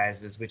American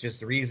sizes, which is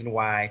the reason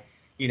why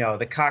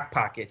the cock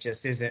pocket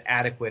just isn't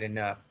adequate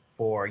enough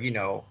for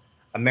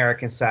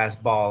American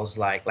sized balls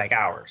like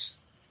ours,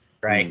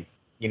 right?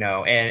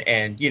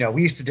 And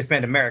we used to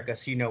defend America,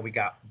 so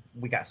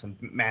we got some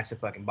massive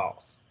fucking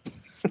balls.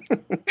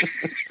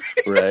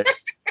 Right.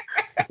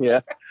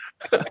 Yeah.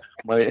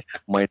 Might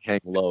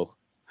hang low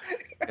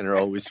and are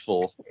always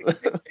full.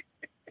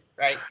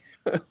 Right.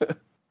 But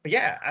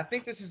yeah, I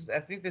think this is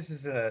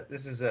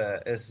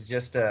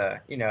just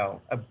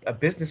a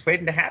business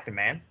waiting to happen,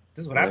 man.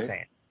 This is what I'm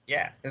saying.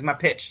 Yeah, this is my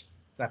pitch.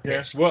 It's my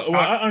pitch. Yeah. Well,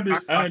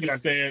 I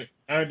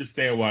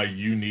understand why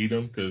you need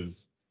them,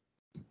 because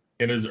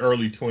in his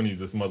early 20s,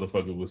 this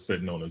motherfucker was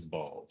sitting on his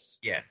balls.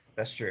 Yes,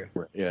 that's true.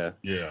 Right. Yeah.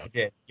 Yeah. He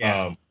did.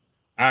 Yeah.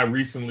 I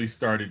recently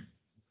started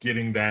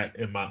getting that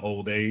in my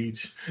old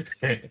age,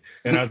 and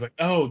I was like,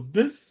 "Oh,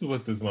 this is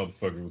what this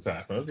motherfucker was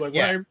happening." I was like,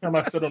 "Well, every time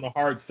I sit on a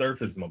hard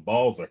surface, my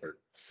balls are hurt."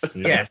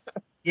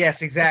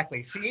 Yes,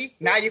 exactly. See,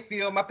 now you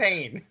feel my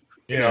pain.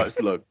 Yeah.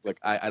 Look, like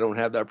I don't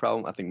have that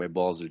problem. I think my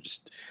balls are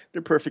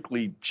they're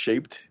perfectly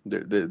shaped.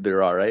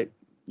 They're all right.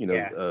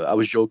 I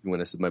was joking when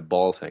I said my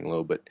balls hang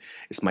low, but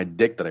it's my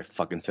dick that I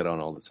fucking sit on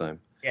all the time.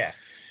 Yeah.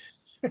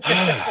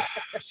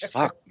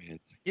 Fuck, man.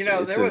 You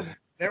know, It's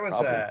there was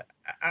problem.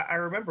 I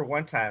remember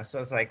one time.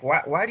 So it's like,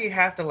 why do you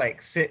have to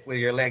like sit with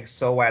your legs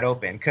so wide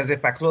open? Because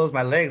if I close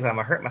my legs, I'm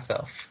gonna hurt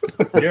myself.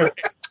 Yeah.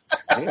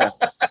 Yeah.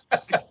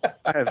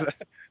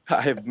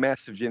 I have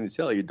massive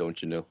genitalia,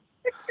 don't you know?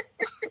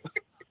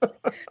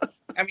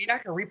 I mean, I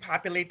can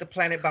repopulate the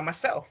planet by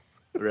myself.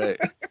 Right.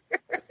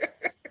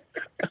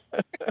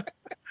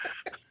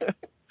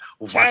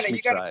 Watch China, me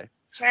try.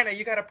 China,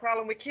 you got a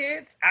problem with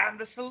kids? I'm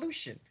the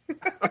solution.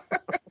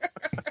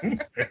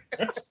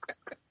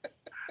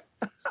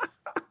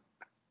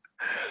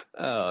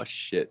 Oh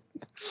shit.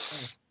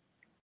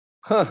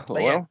 Huh.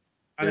 But yeah, Well,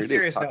 on there a it is.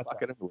 serious Hot note, though.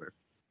 pocket underwear.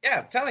 Yeah,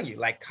 I'm telling you,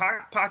 like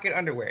cock pocket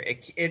underwear.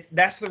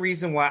 That's the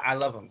reason why I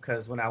love them.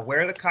 Because when I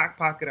wear the cock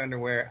pocket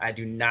underwear, I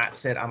do not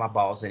sit on my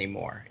balls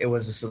anymore. It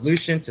was a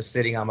solution to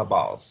sitting on my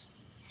balls.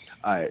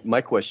 All right.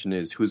 My question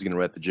is, who's gonna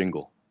write the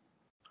jingle?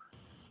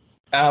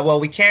 Well,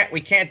 we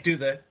can't do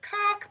the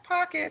cock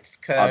pockets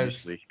because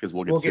Obviously, because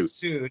we'll get sued.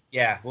 sued.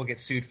 Yeah, we'll get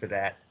sued for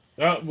that.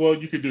 Well,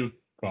 you could do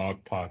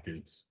cock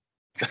pockets.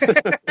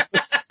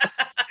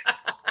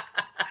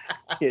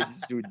 Yeah,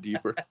 just do it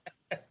deeper.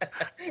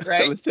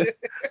 Right? Let's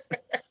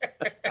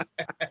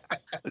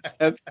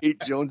have Kate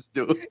Jones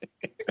do it.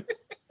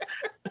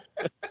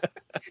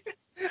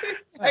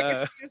 I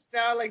can see us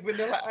now like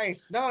Vanilla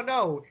Ice.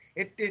 No.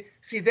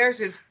 See, there's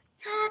his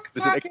cock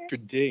There's an pockets.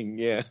 extra ding,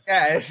 yeah.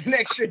 Yeah, it's an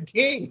extra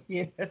ding.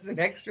 Yeah, it's an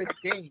extra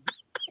ding.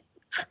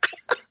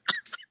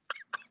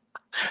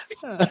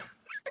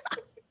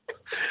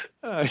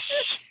 Oh,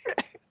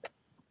 shit.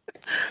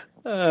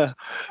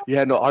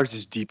 Yeah, no, ours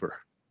is deeper.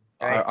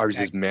 Right, Ours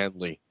exactly. is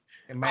manly.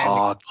 And manly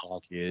Cock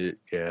pocket.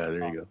 Yeah,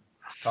 there you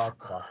cock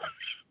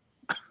pockets.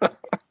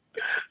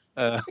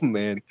 go.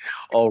 Man,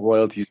 all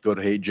royalties go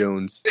to Hey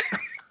Jones.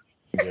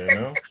 You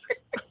know?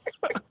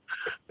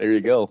 There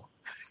you go.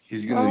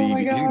 He's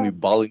gonna be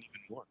balling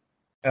even more.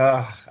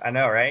 I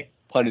know, right?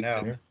 Pun I know.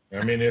 intended.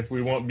 I mean, if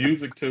we want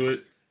music to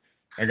it,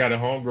 I got a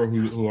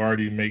homegirl who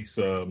already makes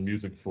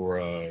music for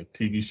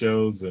TV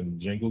shows and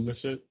jingles and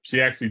shit.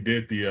 She actually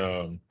did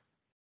the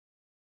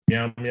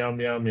meow meow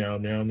meow meow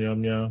meow meow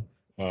meow.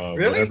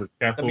 Really? Whatever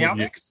cat The food. meow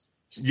Yeah, mix?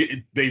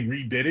 they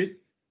redid it,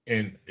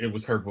 and it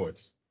was her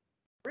voice.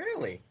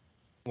 Really?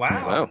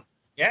 Yeah. Wow.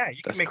 Yeah,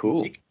 you can That's make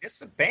cool.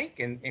 it's a bank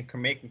in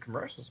making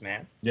commercials,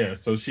 man. Yeah,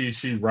 so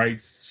she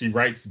writes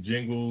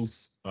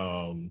jingles,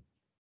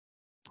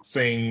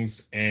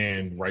 sings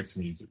and writes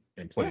music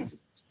and plays it.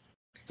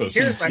 So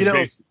Here's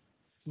my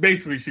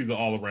basically she's an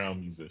all around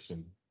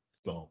musician,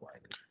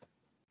 songwriter.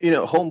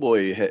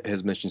 Homeboy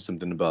has mentioned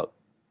something about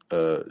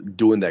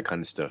doing that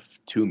kind of stuff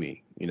to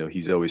me.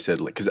 He's always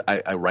said, like, because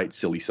I write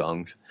silly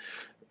songs,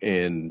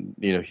 and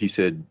he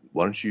said,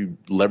 why don't you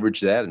leverage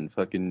that and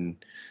fucking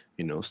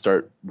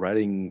start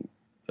writing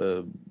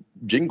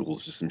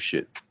jingles or some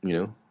shit.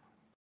 I'm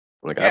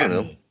like, I don't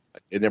know.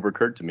 It never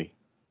occurred to me.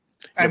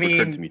 I mean,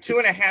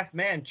 2.5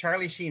 Men,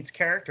 Charlie Sheen's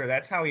character,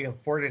 that's how he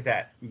afforded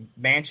that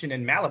mansion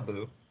in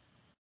Malibu.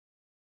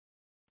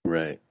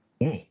 Right.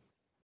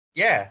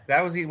 Yeah,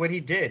 that was what he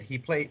did.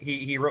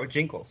 He wrote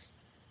jingles.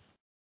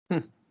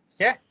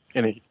 Yeah.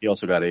 And he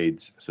also got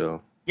AIDS,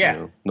 so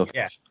yeah, no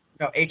yeah.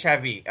 No,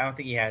 HIV. I don't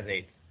think he has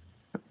AIDS.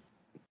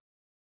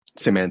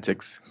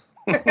 Semantics.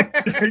 Now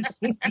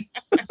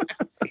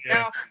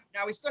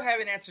we still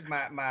haven't answered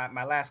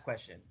my last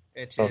question,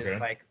 which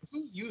is like,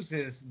 who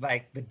uses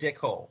like the dick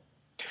hole,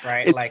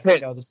 right?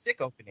 The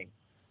dick opening.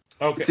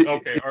 Okay.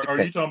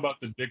 Are you talking about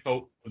the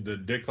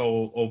dick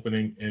hole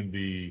opening in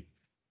the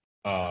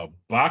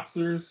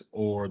boxers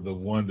or the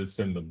one that's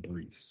in the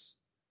briefs?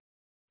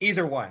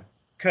 Either one,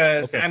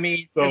 because I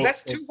mean, because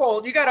that's 2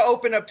 holes. You got to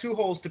open up 2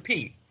 holes to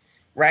pee,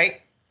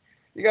 right?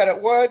 You got to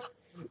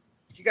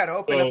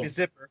open up your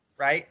zipper,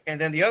 right?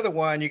 And then the other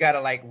one, you got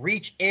to like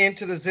reach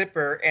into the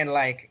zipper and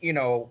like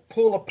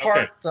pull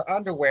apart the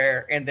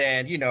underwear and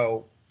then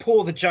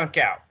pull the junk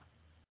out.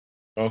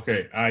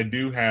 Okay, I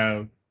do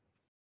have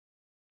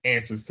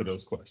answers to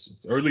those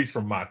questions, or at least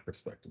from my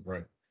perspective,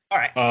 right? All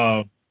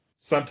right.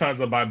 Sometimes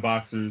I buy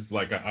boxers,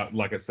 like I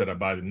said, I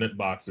buy the knit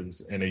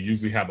boxers, and they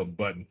usually have a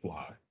button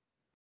fly.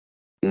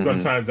 Mm-hmm.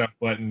 Sometimes that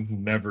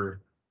button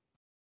never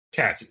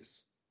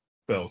catches,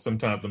 so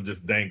sometimes I'm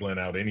just dangling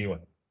out anyway.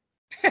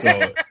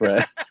 So,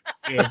 right.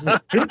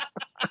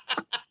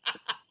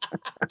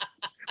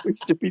 Which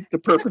defeats the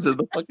purpose of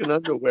the fucking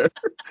underwear.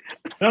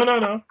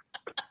 No.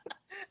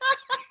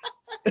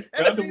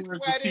 That's the reason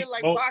why I didn't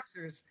like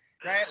boxers,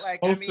 right?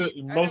 Like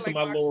most of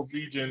my lower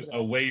region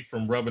away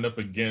from rubbing up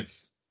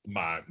against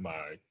my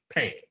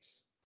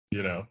pants,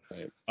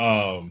 Right.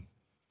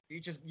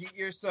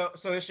 You're so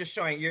it's just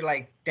showing you're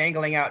like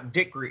dangling out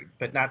dick root,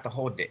 but not the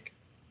whole dick.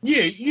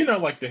 Yeah,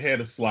 like the head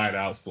of slide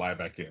out, slide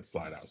back in,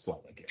 slide out,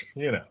 slide back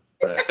in.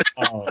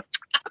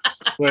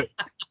 Right.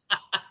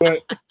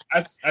 But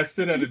I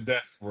sit at a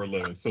desk for a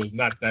living, so it's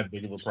not that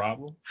big of a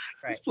problem.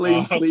 Right. He's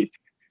playing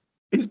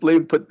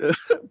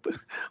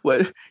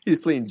he's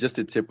playing just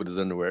a tip with his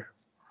underwear.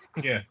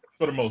 Yeah,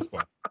 for the most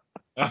part.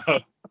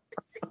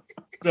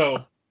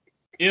 So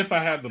if I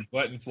have the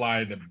button fly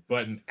and the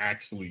button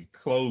actually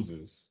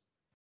closes,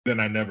 then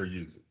I never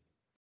use it.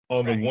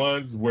 On the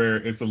ones where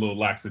it's a little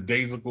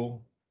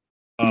lackadaisical,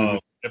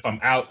 if I'm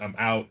out, I'm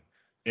out.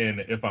 And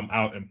if I'm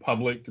out in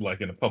public,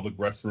 like in the public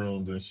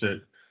restrooms and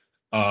shit,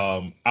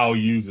 I'll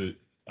use it.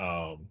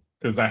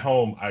 Because at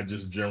home, I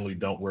just generally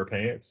don't wear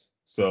pants.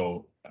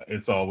 So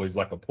it's always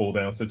like a pull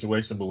down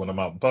situation. But when I'm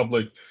out in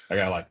public, I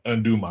gotta like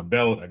undo my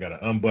belt, I gotta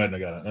unbutton, I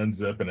gotta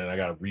unzip, and then I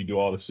gotta redo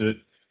all the shit.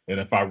 And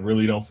if I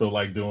really don't feel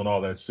like doing all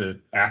that shit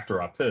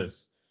after I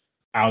piss,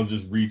 I'll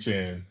just reach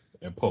in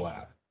and pull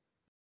out.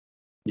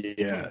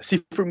 Yeah.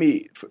 See, for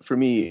me,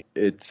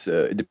 it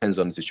depends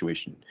on the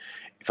situation.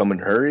 If I'm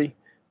in a hurry,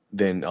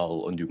 then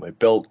I'll undo my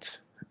belt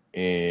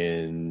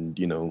and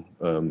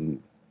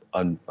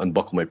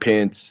unbuckle my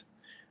pants,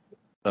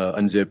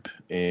 unzip,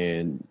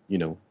 and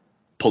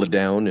pull it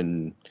down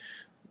and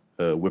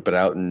whip it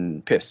out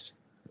and piss.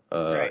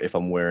 If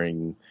I'm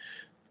wearing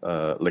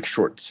like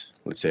shorts,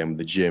 let's say I'm at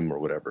the gym or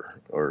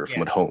whatever, or if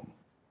I'm at home,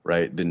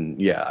 right? Then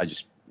yeah, I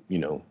just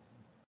pull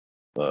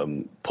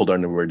the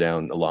underwear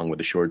down along with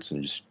the shorts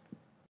and just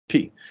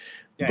pee.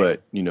 Yeah.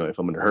 But if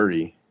I'm in a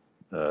hurry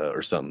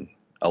or something,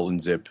 I'll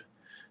unzip,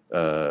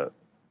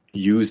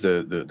 use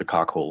the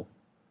cock hole,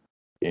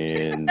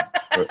 and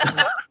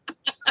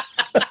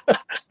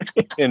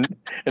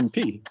and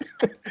pee.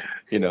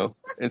 And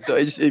so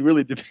it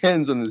really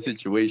depends on the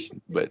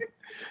situation. But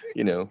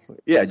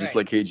just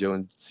like Hey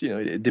Joe,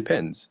 it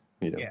depends.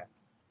 Yeah.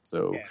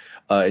 So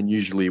and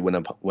usually when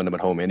I'm at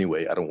home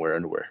anyway, I don't wear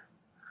underwear.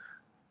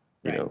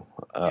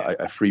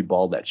 I free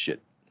ball that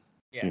shit.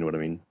 Yeah. You know what I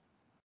mean?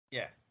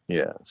 Yeah.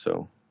 Yeah.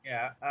 So.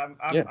 Yeah,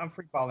 I'm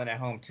free balling at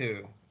home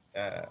too.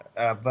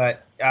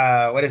 But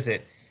what is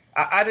it?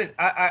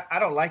 I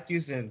don't like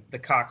using the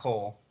cock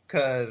hole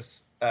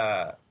because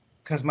my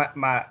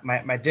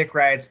dick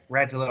rides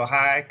a little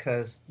high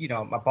because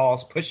my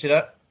balls push it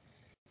up,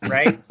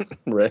 right?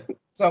 Right.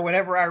 So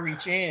whenever I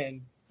reach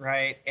in,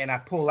 right, and I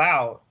pull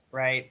out,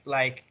 right,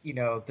 like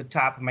the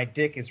top of my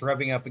dick is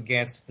rubbing up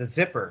against the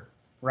zipper,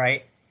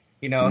 right?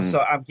 So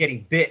I'm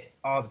getting bit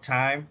all the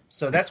time.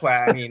 So that's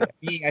why,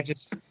 I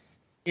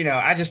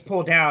just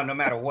pull down no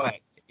matter what.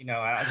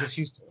 I just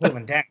used to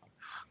pulling down.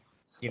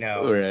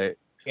 Right.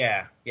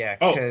 Yeah.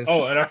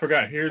 Oh, and I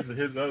forgot. Here's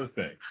the other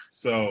thing.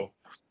 So,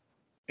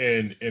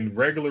 in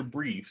regular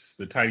briefs,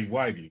 the tighty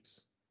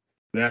whities,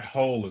 that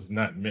hole is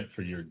not meant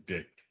for your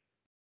dick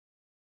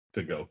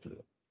to go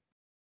through.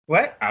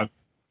 What?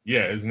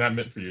 Yeah, it's not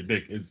meant for your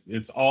dick.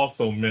 It's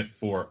also meant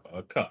for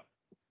a cup.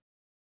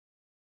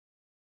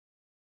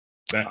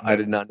 I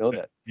did not know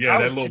that. Yeah,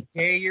 I was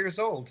today years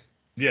old.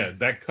 Yeah,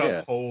 that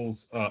cup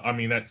holds.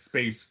 That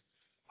space.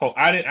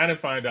 I didn't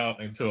find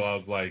out until I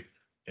was like,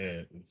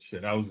 I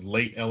was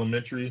late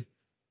elementary.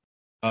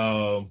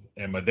 And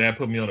my dad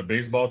put me on a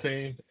baseball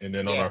team, and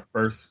then on our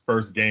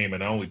first game,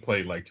 and I only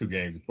played like 2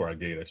 games before I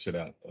gave that shit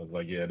out. I was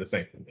like, yeah, this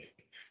ain't for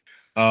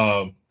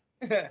me.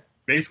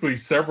 Basically,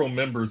 several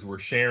members were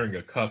sharing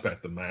a cup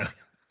at the mound.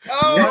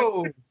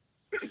 Oh.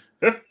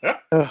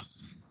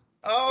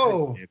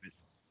 Oh.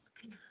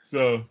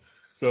 So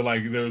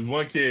like there was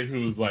one kid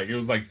who was like, it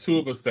was like 2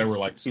 of us that were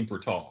like super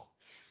tall.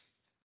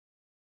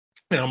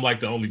 And I'm like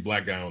the only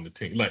black guy on the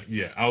team. Like,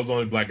 yeah, I was the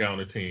only black guy on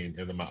the team,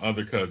 and then my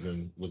other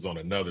cousin was on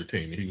another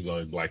team, and he was the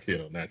only black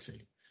kid on that team.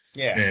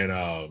 Yeah.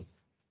 And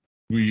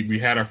we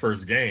had our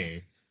first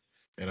game,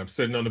 and I'm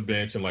sitting on the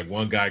bench, and like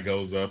one guy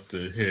goes up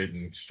to hit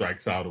and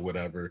strikes out or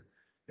whatever,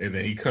 and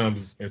then he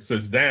comes and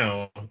sits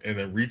down, and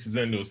then reaches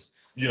into his,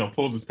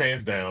 pulls his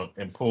pants down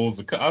and pulls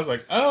the cup. I was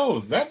like, oh,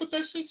 is that what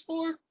that shit's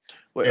for?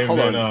 Wait, and hold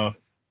then, on.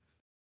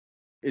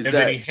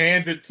 Then he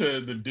hands it to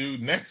the dude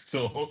next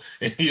to him,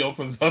 and he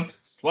opens up and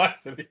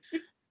slides it.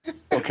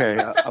 Okay,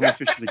 I'm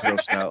officially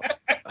grossed out.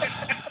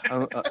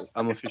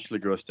 I'm officially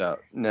grossed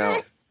out. Now,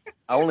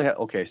 I only have,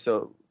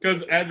 so.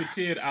 Because as a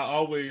kid, I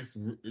always,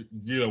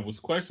 was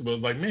questionable.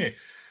 It's like, man,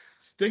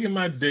 sticking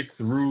my dick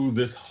through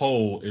this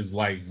hole is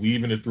like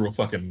weaving it through a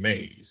fucking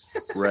maze.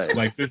 Right.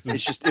 Like, this is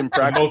it's just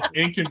impractical. The most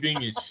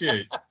inconvenient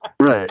shit.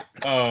 Right.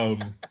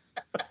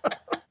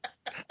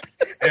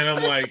 And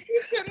I'm like, he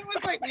said it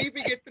was like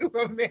weaving it through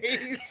a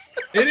maze.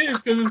 It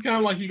is, because it's kind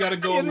of like you got to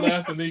go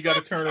left, and then you got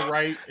to turn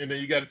right, and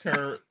then you got to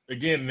turn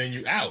again, and then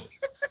you out.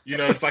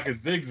 It's like a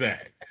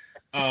zigzag.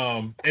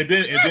 And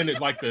then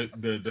it's like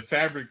the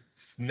fabric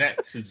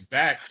snatches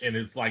back, and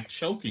it's like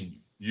choking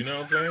you. You know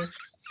what I'm saying?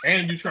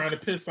 And you're trying to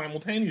piss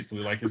simultaneously.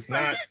 Like, it's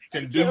not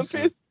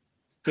conducive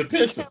to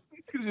pissing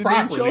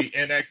properly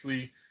and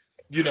actually,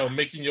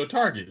 making your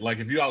target. Like,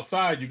 if you're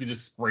outside, you can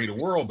just spray the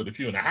world, but if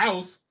you're in a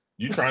house,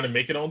 you're trying to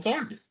make it on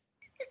target.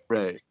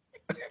 Right.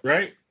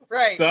 Right.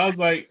 So I was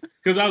like,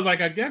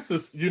 I guess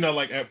it's,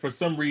 for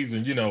some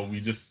reason,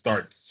 we just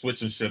start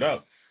switching shit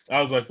up.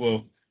 I was like,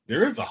 well,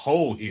 there is a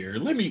hole here.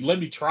 Let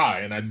me try.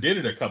 And I did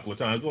it a couple of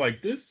times.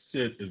 Like, this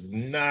shit is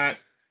not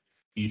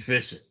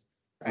efficient.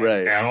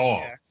 Right. At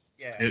all.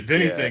 Yeah. If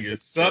anything,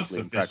 it's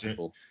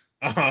subsufficient.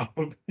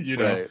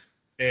 Right.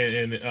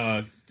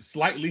 And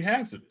slightly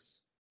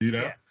hazardous.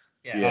 Yes.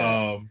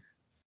 Yeah.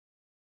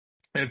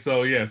 And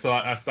so yeah, so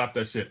I stopped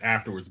that shit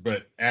afterwards.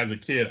 But as a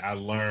kid, I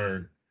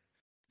learned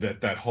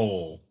that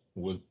hole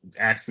was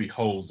actually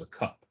holds a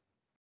cup.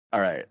 All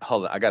right,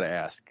 hold on. I gotta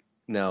ask.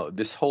 Now,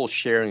 this whole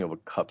sharing of a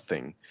cup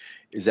thing,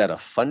 is that a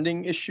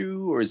funding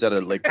issue or is that I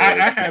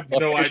have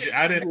luck no idea.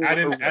 issue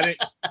or what?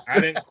 I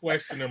didn't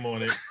question him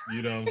on it.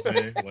 You know what I'm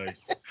saying?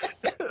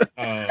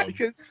 Like,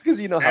 Because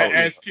you know how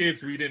as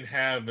kids, we didn't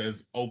have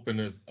as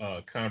open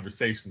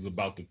conversations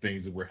about the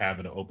things that we're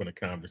having to open a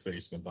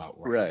conversation about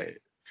right now. right,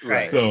 Right.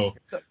 right. So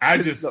I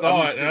just No, I'm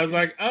saw just it and I was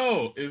thinking. like,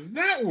 oh, is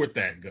that where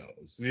that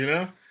goes? You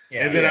know?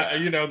 Yeah. And then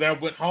Yeah. then I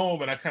went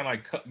home and I kind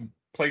of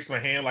placed my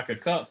hand like a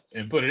cup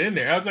and put it in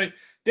there. I was like,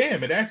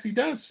 damn, it actually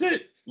does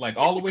fit like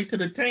all the way to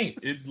the taint.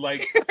 It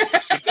like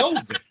it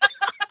goes there.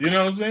 You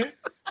know what I'm saying?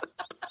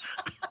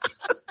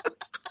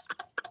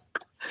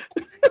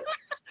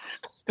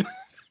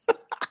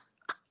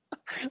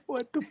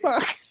 What the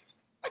fuck?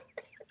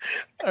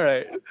 All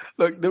right.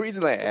 Look, the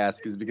reason I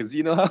ask is because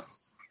you know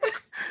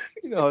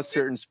how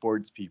certain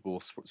sports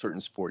people,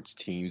 certain sports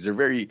teams,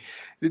 they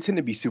tend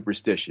to be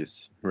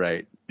superstitious,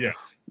 right? Yeah.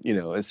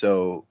 And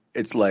so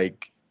it's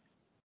like,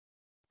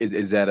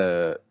 is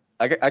that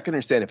I can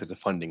understand if it's a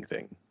funding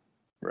thing,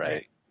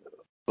 right?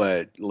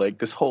 But like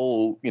this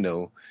whole,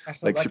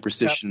 That's a like lucky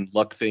superstition,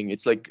 luck thing,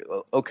 it's like,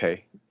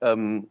 okay,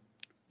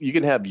 you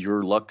can have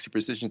your luck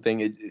superstition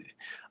thing.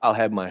 I'll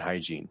have my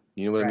hygiene.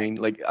 You know what I Right. mean?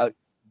 Like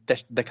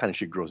that kind of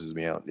shit grosses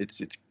me out.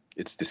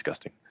 It's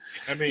disgusting.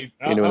 I mean,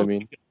 You know I what I was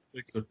mean?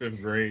 in 6th or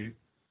 5th grade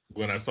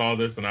when I saw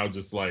this, and I was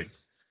just like,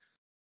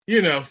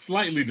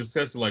 slightly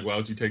disgusted. Like, why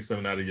don't you take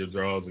something out of your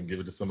drawers and give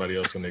it to somebody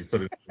else when they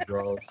put it in the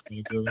drawers?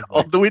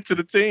 All Like, the way to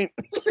the taint.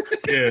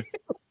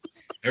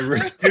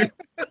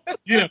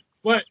 yeah,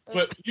 but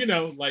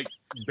like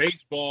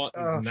baseball is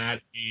Oh, not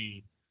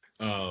a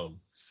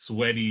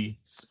sweaty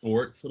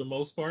sport for the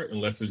most part,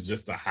 unless it's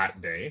just a hot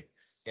day.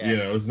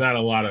 yeah. It's not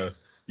a lot of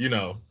you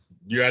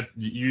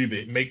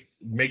either make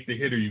the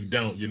hit or you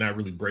don't. You're not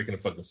really breaking a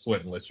fucking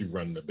sweat unless you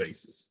run the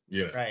bases.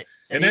 Right.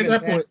 And And at even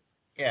that then, point,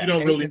 you yeah.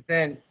 don't And really, even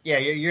then, yeah,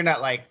 you're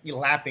not like you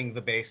lapping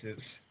the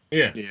bases.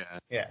 yeah. Yeah.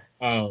 Yeah.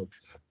 Um,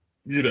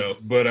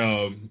 but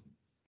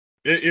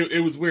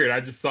it was weird. I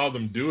just saw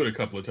them do it a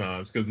couple of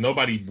times because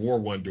nobody wore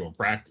one during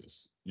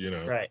practice.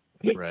 Right.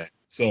 Right.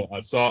 So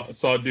I saw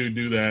a dude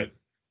do that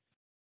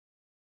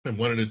in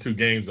one of the 2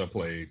 games I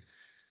played,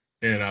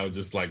 and I was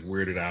just like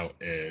weirded out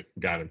and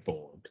got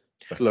informed.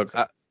 Look,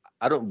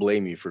 I don't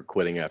blame you for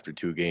quitting after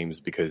 2 games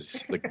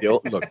because like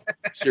look,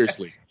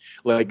 seriously,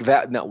 like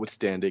that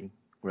notwithstanding,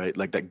 right?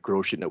 Like that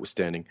gross shit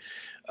notwithstanding,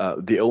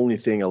 the only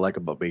thing I like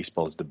about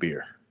baseball is the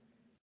beer.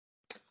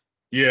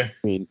 Yeah,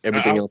 I mean, I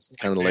everything was else is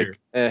right kind of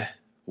there. like,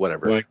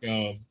 whatever.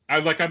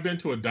 Like I've been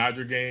to a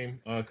Dodger game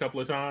a couple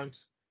of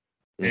times,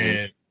 Hmm.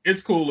 and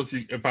it's cool if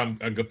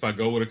I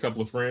go with a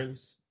couple of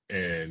friends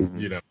and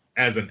Hmm.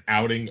 as an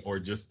outing or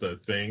just a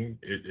thing,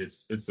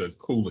 it's a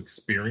cool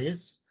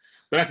experience.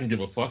 But I can give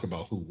a fuck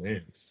about who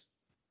wins.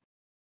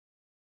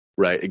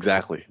 Right.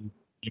 Exactly. You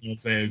know what I'm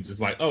saying?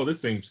 Just like, oh,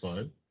 this seems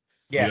fun.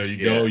 Yeah.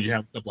 You go, Yeah. you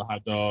have a couple of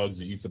hot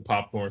dogs, you eat some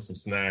popcorn, some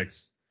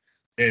snacks.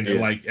 And Yeah.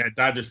 like at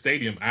Dodger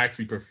Stadium, I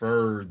actually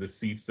prefer the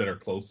seats that are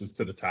closest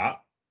to the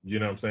top. You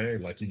know what I'm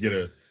saying? Like you get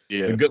a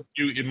Yeah. good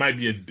view. It might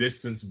be a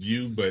distance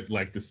view, but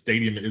like the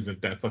stadium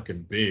isn't that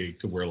fucking big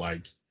to where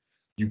like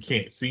you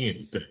can't see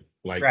anything.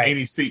 Like Right.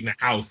 any seat in the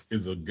house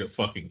is a good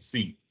fucking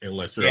seat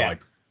unless you're Yeah.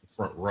 like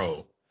front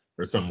row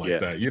or something like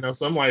Yeah. that.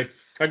 So I'm like,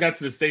 I got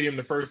to the stadium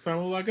the first time.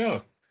 I was like,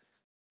 oh,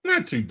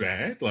 not too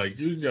bad. Like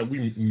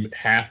we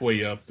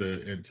halfway up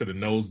into the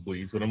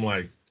nosebleeds, but I'm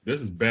like,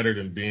 this is better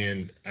than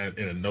being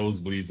in a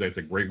nosebleeds at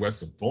the Great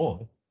Western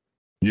Forum.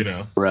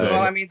 Right. Well, So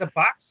I mean, the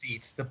box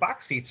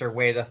seats are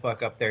way the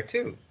fuck up there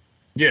too.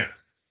 yeah,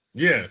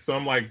 yeah. So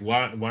I'm like,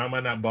 why am I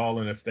not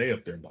balling if they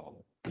up there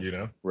balling?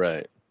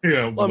 Right.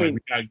 But Well, I like mean,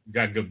 we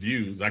got good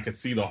views. I can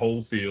see the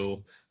whole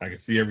field. I can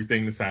see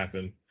everything that's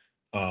happened.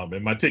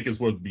 And my tickets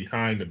were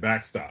behind the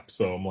backstop,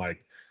 so I'm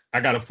like,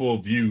 I got a full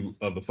view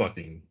of the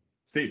fucking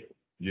field.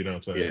 You know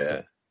what I'm saying? So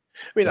yeah.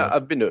 I mean, uh,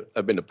 I've been to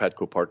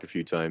Petco Park a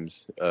few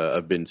times.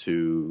 I've been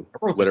to I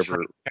rode the train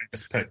whatever.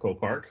 past Petco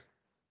Park.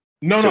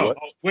 No, Say no. what?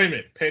 Oh, wait a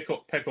minute.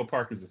 Petco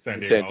Park is in San In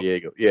Diego. San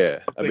Diego. Yeah,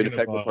 I'm I've been to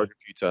thinking of Petco Park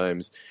a few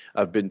times.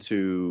 I've been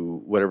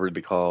to whatever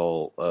they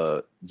call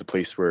the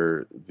place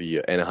where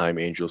the Anaheim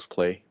Angels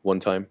play one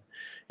time.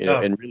 Oh,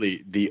 And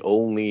really the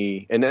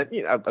only and then,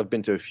 I've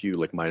been to a few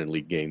like minor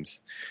league games,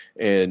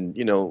 and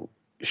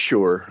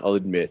sure, I'll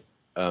admit,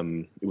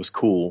 it was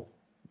cool,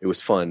 it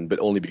was fun, but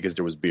only because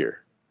there was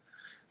beer.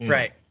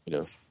 right. You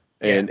know,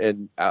 Yeah.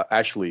 and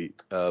actually,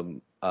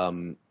 I'm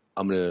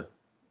gonna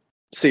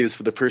say this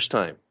for the first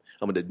time.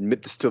 I'm gonna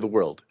admit this to the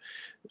world.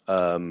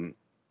 Um,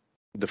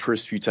 the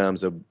first few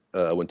times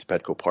I went to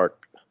Petco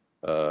Park,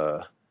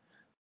 uh,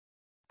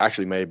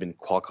 actually may have been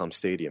Qualcomm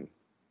Stadium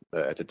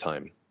at the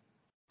time.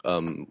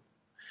 Um,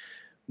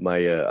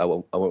 I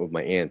went with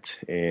my aunt,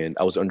 and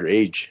I was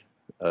underage.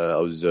 I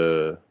was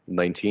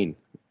 19,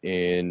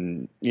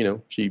 and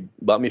she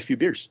bought me a few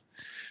beers.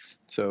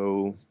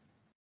 So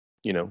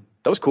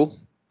that was cool.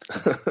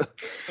 Fuck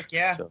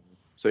yeah. So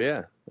So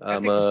yeah, I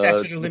think the statute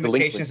of delinquent.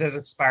 limitations has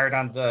expired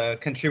on the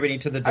contributing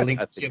to the I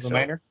delinquency think of a so.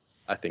 minor.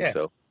 I think Yeah.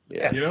 so.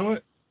 Yeah. You know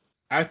what?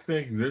 I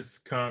think this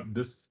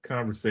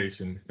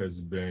conversation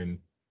has been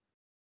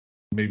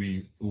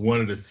maybe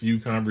one of the few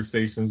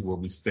conversations where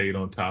we stayed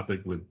on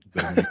topic with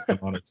the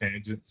least amount of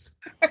tangents.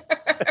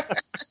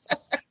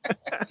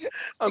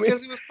 I mean,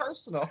 Because it was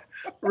personal.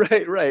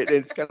 right.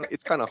 And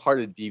it's kind of hard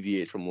to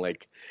deviate from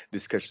like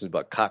discussions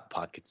about cock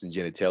pockets and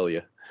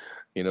genitalia,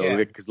 you know, Yeah.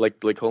 because like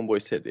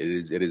Homeboy said,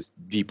 it is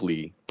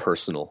deeply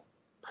personal,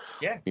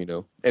 Yeah. you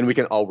know, and we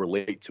can all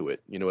relate to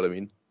it. You know what I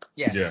mean?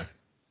 Yeah. Yeah.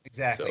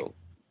 Exactly. So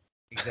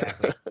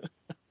Exactly.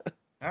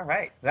 All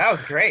right. That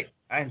was great.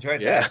 I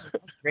enjoyed yeah, that.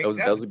 That was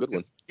great. that was a good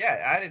one.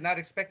 Yeah, I did not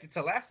expect it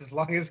to last as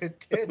long as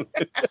it did.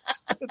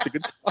 That's a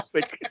good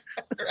topic.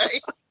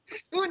 Right?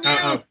 Who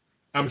knew?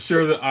 I'm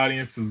sure the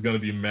audience is going to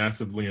be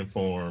massively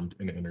informed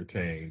and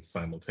entertained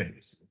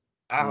simultaneously.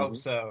 I hope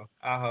so.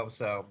 I hope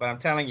so. But I'm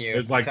telling you,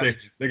 It's like they're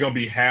going to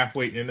be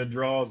halfway in the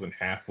draws and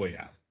halfway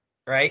out.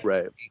 right?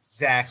 Right.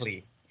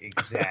 Exactly.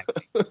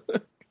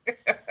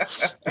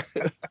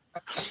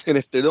 And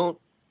if they don't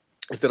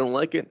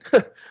like it,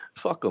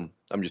 fuck them.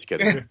 I'm just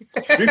kidding. No,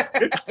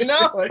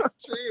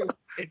 it's true.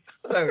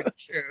 It's so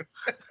true.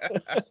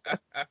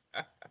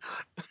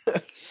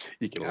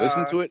 You can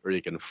listen to it or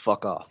you can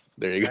fuck off.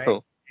 There you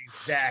go.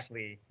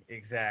 Exactly.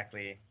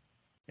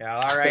 Yeah.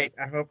 All right.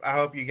 I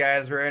hope you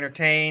guys were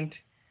entertained.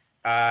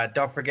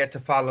 Don't forget to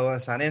follow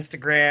us on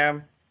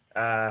Instagram.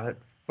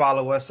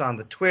 Follow us on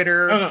the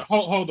Twitter. No,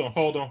 hold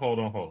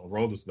on.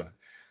 Roll this back.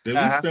 Did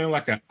we spend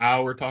like an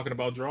hour talking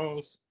about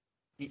draws?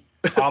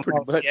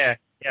 Almost, Pretty much. yeah,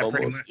 Almost,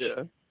 pretty much.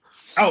 Yeah.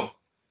 Oh,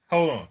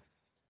 hold on.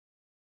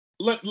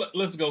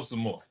 Let's go some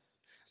more.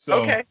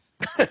 So, okay.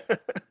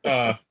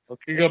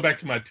 We go back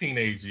to my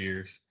teenage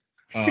years,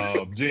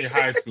 junior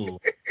high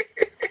school.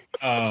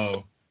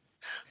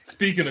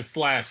 Speaking of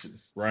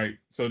slashes, right?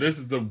 So this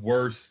is the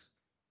worst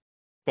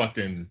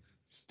fucking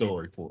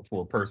story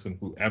for a person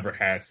who ever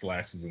had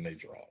slashes in their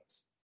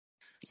draws.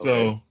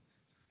 So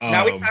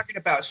now we're talking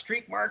about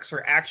streak marks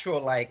or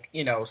actual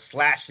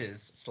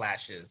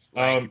slashes,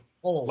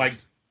 holes. like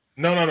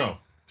no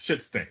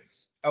shit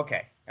stains.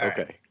 Okay.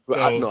 Okay. Right.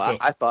 Well,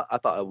 I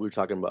thought we were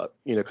talking about,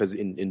 you know, because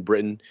in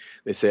Britain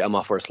they say I'm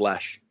off for a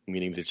slash,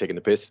 meaning they're taking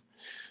the piss.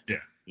 Yeah.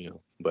 You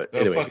know, but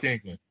anyway. Fuck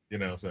England. You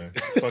know what I'm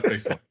saying? Fuck they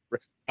slash.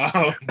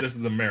 This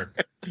is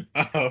America.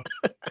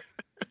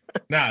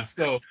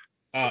 So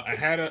I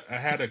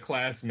had a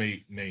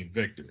classmate named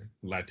Victor,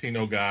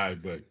 Latino guy,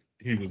 but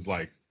he was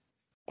like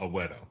a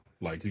weirdo.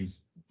 Like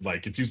he's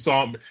like if you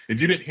saw him,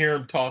 if you didn't hear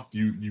him talk,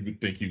 you would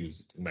think he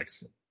was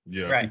Mexican.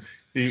 Yeah, right.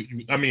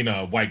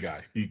 White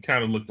guy. He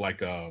kind of looked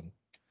like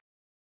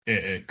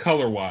and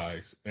color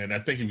wise, and I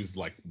think he was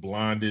like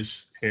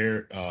blondish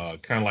hair,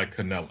 kind of like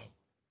Canelo.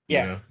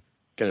 Yeah. You know?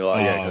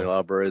 Canelo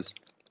Alvarez.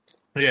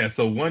 Yeah.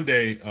 So one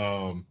day,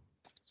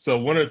 so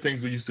one of the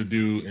things we used to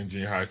do in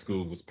junior high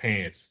school was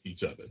pants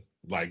each other.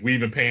 Like we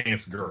even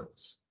pants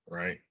girls,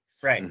 right?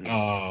 Right.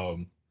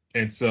 Mm-hmm.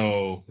 And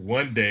so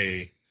one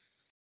day,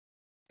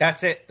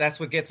 that's it. That's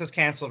what gets us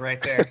canceled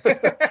right there.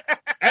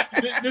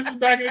 This is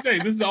back in the day.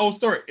 This is the old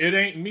story. It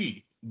ain't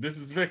me. This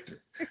is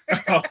Victor.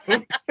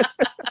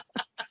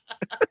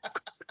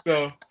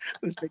 So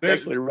it's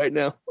spectacular right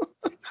now.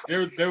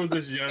 There was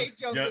this young. Hey,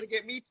 Joe's gonna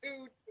get me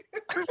too.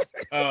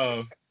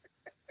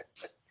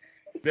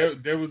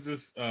 There was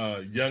this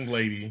young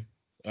lady,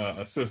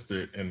 a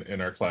sister in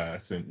our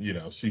class, and you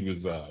know she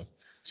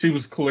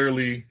was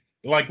clearly,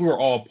 like, we were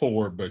all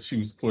poor, but she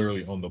was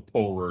clearly on the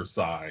poorer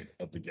side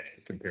of the game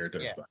compared to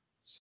everybody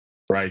else.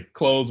 Right?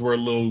 Clothes were a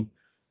little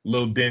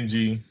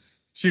dingy.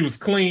 She was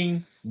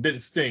clean,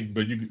 didn't stink,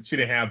 but she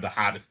didn't have the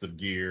hottest of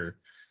gear,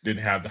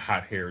 didn't have the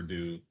hot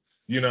hairdo.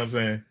 You know what I'm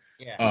saying?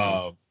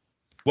 Yeah.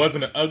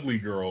 Wasn't an ugly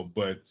girl,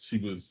 but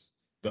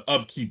the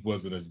upkeep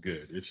wasn't as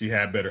good. If she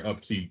had better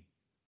upkeep,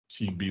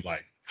 she'd be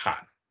like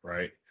hot,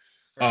 right?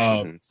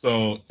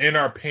 So in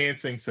our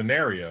pantsing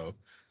scenario,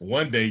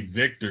 one day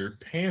Victor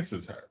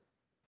pantses her.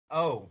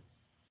 Oh.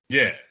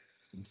 Yeah.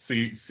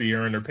 See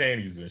her in her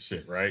panties and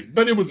shit, right?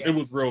 But it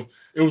was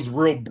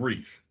real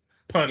brief.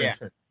 Pun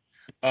intended.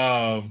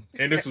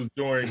 And this was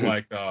during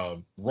like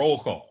roll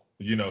call,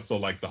 you know, so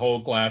like the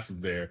whole class was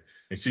there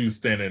and she was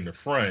standing in the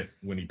front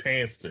when he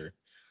pantsed her.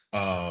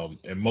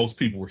 And most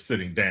people were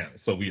sitting down.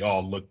 So we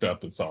all looked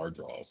up and saw our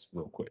draws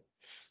real quick.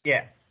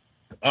 Yeah.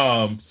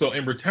 So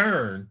in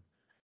return,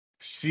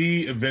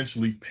 she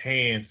eventually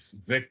pants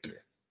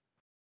Victor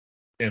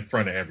in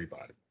front of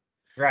everybody.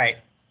 Right.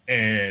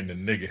 And the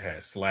nigga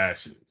had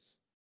slashes.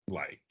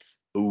 Like,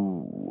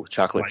 ooh,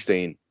 chocolate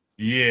stain.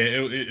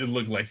 Yeah, it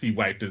looked like he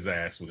wiped his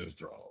ass with his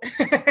drawers.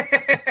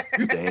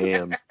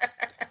 Damn.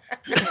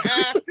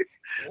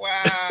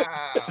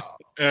 Wow.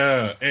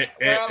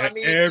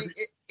 Everybody,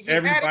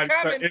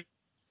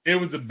 it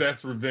was the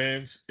best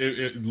revenge.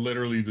 It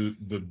literally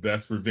the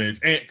best revenge,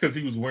 and because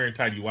he was wearing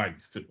tighty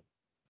whities too.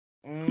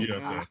 You know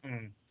what I'm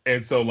saying?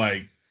 And so,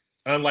 like,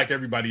 unlike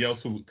everybody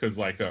else, because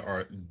like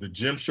the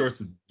gym shorts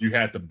that you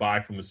had to buy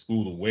from the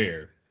school to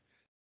wear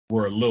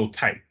were a little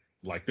tight.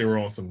 like they were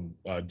on some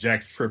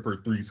Jack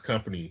Tripper Three's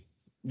Company,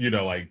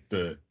 like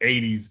the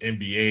 '80s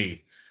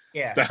NBA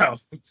Yeah. style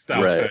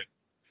Right. cut.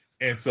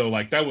 And so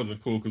like that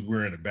wasn't cool because we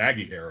were in a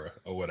baggy era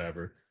or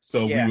whatever.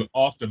 So we Yeah. would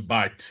often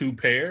buy 2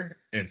 pair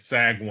and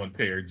sag 1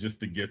 pair just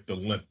to get the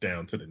length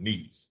down to the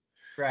knees.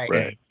 Right.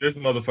 And this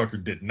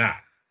motherfucker did not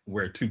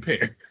wear 2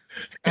 pair.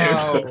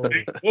 Oh. So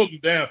they pulled him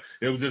down.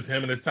 It was just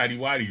him and his tighty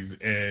whities.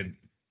 And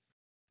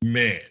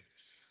man,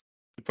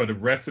 for the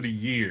rest of the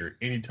year,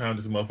 anytime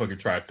this motherfucker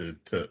tried to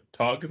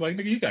talk, it's like,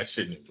 nigga, you got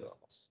shit in your drawers.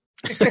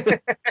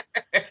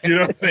 You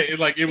know what I'm saying? It's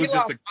like it was He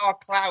just lost all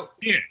clout.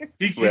 yeah.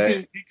 He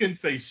couldn't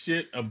say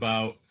shit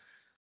about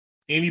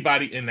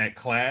anybody in that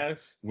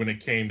class when it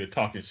came to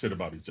talking shit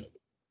about each other.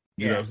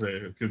 You know what I'm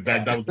saying? Because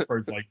that was the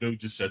first, like, dude,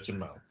 just shut your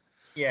mouth.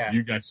 Yeah.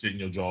 You got shit in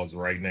your jaws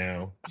right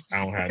now.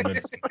 I don't have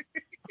nothing.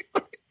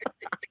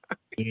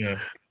 Yeah.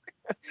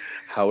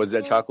 How was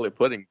that chocolate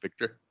pudding,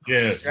 Victor?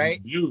 Yeah.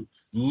 Right? Dude,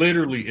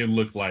 literally, it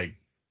looked like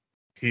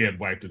he had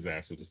wiped his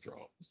ass with his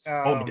drawers.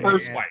 Oh, On the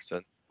first man.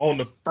 wipe. On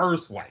the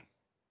first wipe.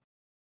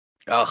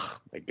 Oh,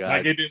 my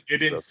God. Like, it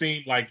didn't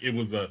seem like it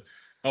was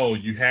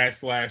you had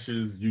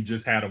slashes, you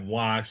just had them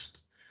washed.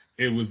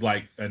 It was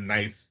like a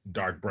nice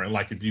dark brown,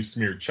 like if you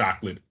smeared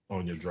chocolate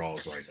on your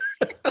drawers right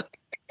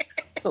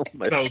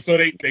now. So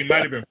they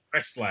might have been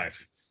fresh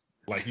slashes.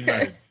 Like he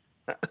might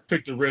have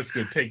took the risk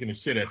of taking a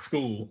shit at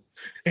school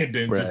and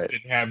then just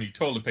didn't have any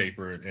toilet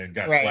paper and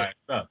got slashed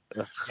up.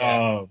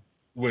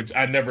 Which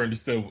I never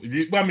understood.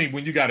 I mean,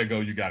 when you gotta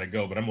go, you gotta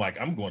go. But I'm like,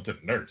 I'm going to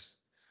the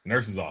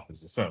nurse's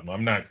office or something.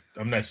 I'm not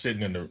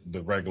shitting in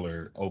the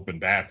regular open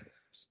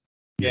bathrooms.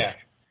 Yeah.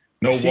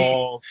 No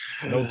walls,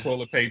 no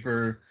toilet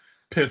paper,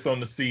 piss on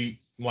the seat.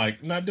 I'm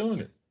like, not doing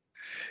it.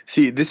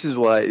 See, this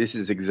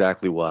is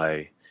exactly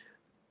why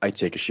I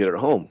take a shit at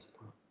home.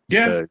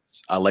 Yeah.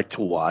 Because I like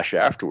to wash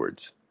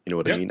afterwards. You know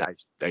what I mean? I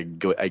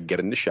get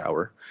in the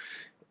shower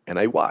and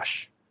I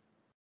wash.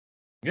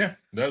 Yeah.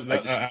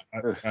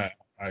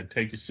 I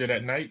take a shit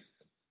at night,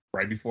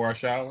 right before I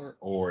shower,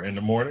 or in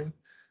the morning.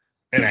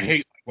 And I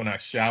hate when I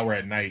shower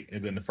at night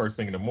and then the first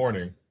thing in the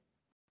morning,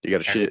 you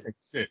gotta shit.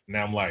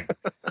 Now I'm like,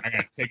 I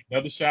gotta take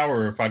another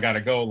shower. Or if I gotta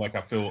go, like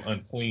I feel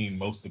unclean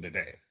most of the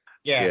day.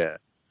 Yeah.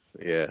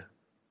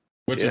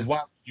 Which is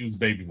why we use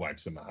baby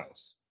wipes in my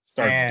house.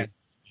 Started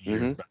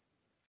years back.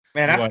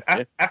 Man,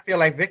 I feel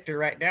like Victor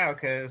right now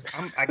because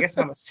I guess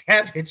I'm a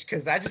savage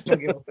because I just don't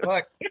give a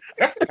fuck.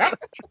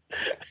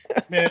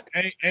 Man,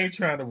 I ain't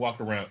trying to walk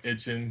around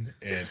itching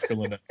and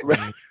filling up.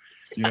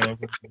 You know what I'm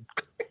saying?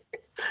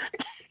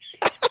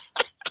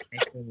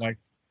 I feel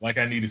like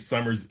I need a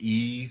summer's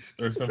eve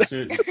or some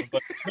shit.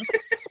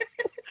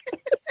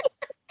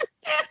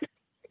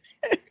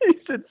 He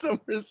said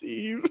summer's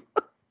eve.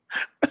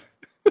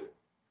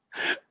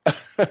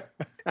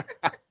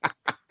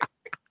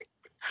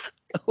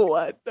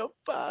 What the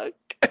fuck?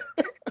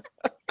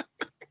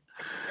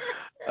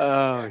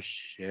 Oh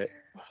shit.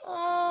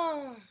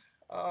 Oh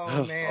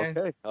man.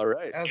 Okay, all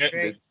right. That was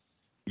great.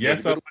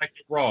 Yes, I like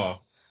it raw,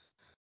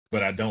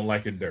 but I don't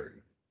like it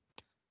dirty.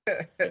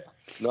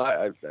 No,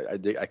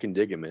 I can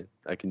dig it, man.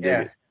 I can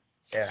dig it.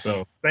 Yeah.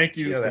 So thank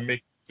you for making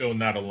me feel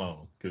not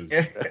alone. Because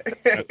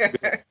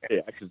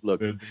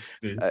look,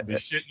 the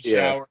shit and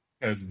shower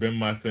has been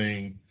my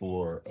thing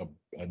for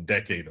a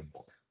decade or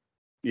more.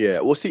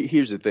 Yeah, well, see,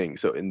 here's the thing.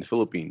 So in the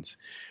Philippines,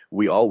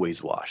 we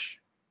always wash.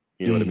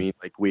 You know what I mean?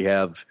 Like we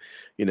have,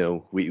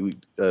 we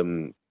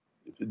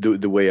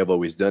the way I've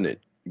always done it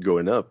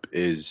growing up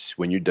is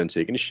when you're done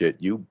taking a shit,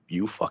 you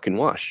fucking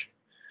wash.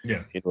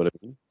 Yeah, you know what I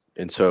mean.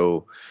 And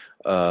so,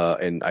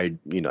 and I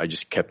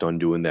just kept on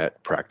doing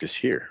that practice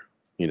here.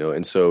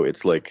 And so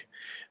it's like,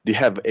 do you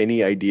have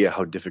any idea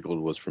how difficult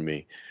it was for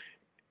me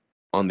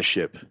on the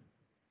ship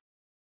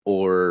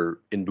or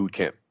in boot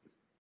camp?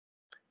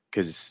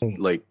 Because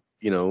like,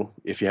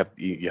 if you have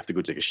to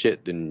go take a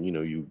shit, then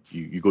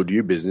you go do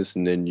your business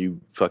and then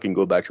you fucking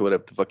go back to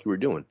whatever the fuck you were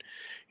doing,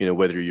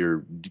 whether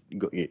you're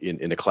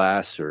in a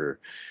class or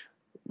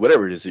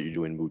whatever it is that you're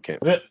doing in boot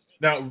camp.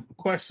 Now,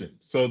 question: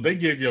 so they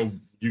give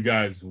you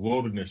guys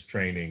wilderness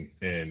training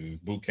in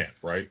boot camp,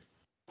 right?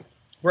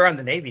 We're on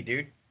the Navy,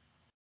 dude.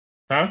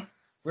 Huh?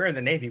 We're in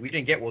the Navy. We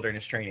didn't get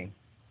wilderness training.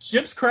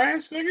 Ships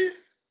crash, nigga.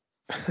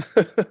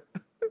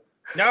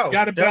 No,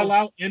 got to bail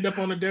out, end up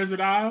on a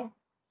desert isle.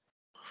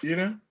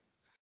 None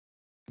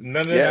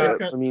of that.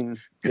 Yeah, I mean,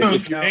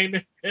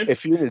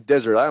 if you're in a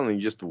desert island,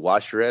 you just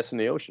wash your ass in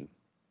the ocean.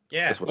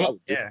 Yeah, that's what I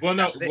would do. Well,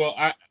 no,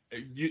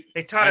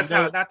 they taught us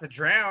how not to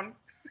drown.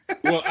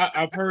 Well,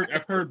 I've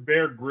heard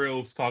Bear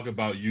Grylls talk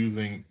about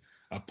using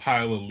a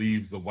pile of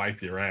leaves to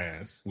wipe your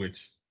ass,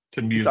 which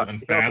to me is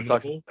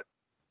unfathomable.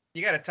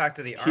 You got to talk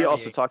to the Army. He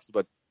also talks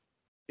about.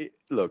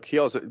 Look,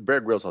 Bear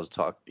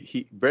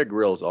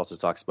Grylls also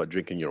talks about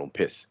drinking your own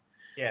piss.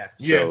 Yeah.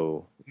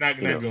 So not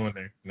going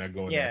there. Not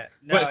going there.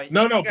 But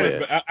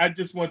I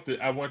just want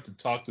to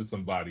talk to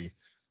somebody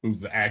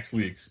who's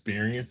actually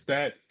experienced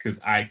that because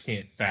I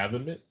can't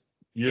fathom it.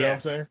 You know what I'm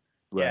saying?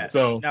 Right. Yeah.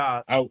 So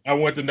I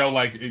want to know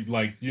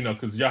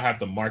because y'all have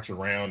to march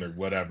around or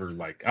whatever.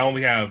 Like I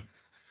only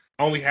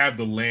have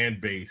the land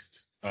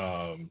based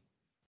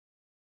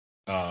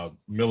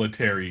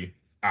military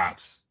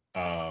ops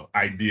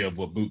idea of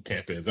what boot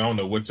camp is. I don't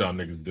know what y'all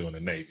niggas do in the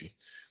Navy.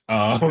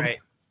 Right.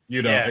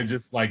 You know, Yeah. and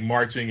just like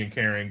marching and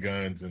carrying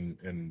guns and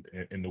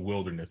in the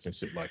wilderness and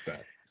shit like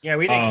that. Yeah,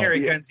 we didn't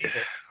carry yeah. guns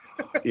either.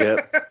 Yeah,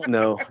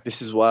 no,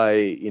 this is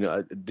why,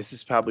 this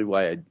is probably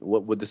why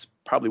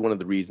probably one of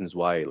the reasons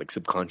why, like,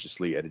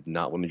 subconsciously I did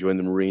not want to join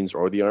the Marines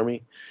or the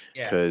Army,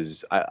 Yeah.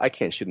 because I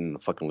can't shit in the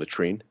fucking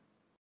latrine.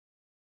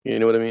 You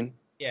know what I mean?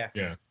 Yeah.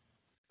 Yeah.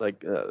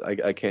 Like,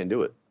 I can't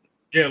do it.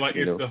 Yeah, like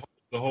You it's know?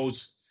 the whole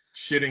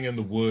shitting in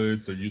the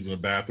woods or using a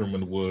bathroom in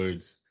the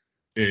woods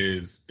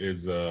is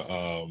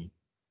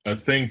a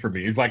thing for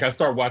me. It's like I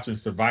start watching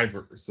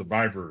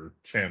Survivor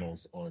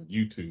channels on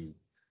YouTube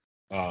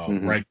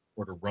right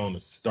before the Rona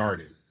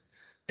started,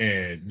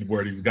 and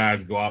where these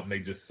guys go out and they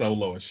just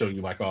solo and show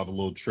you like all the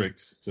little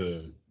tricks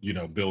to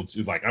build.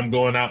 It's like, I'm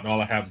going out and all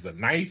I have is a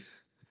knife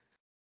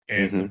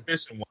and some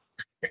fishing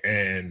wire,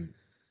 and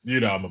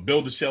I'm gonna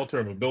build a shelter,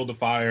 I'm gonna build a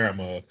fire, I'm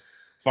gonna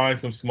find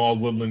some small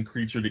woodland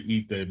creature to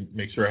eat to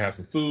make sure I have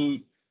some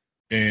food,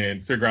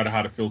 and figure out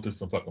how to filter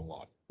some fucking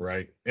water,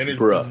 right? And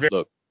it's Bruh, very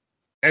look.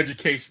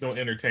 educational,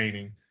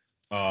 entertaining.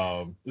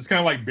 It's kind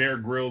of like Bear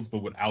Grylls,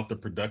 but without the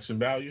production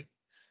value.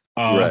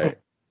 Right.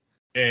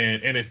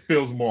 And it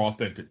feels more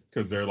authentic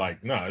because they're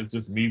like, no, it's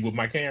just me with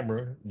my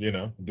camera,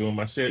 doing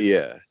my shit.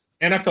 Yeah.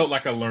 And I felt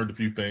like I learned a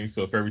few things.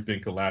 So if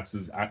everything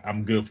collapses,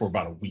 I'm good for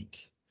about a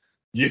week.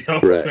 You know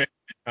what I'm Right. saying?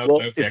 I was Well,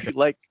 like, okay, I if you can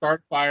like, start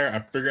a fire. I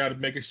figure out how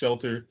to make a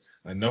shelter.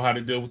 I know how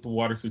to deal with the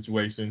water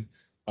situation,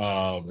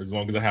 as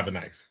long as I have a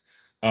knife.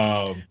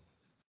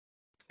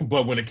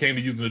 But when it came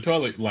to using the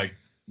toilet, like,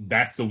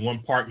 that's the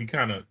one part he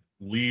kind of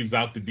leaves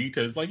out the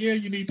details. Like, yeah,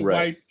 you need to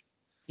right. wipe.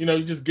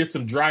 You just get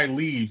some dry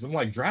leaves. I'm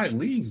like, dry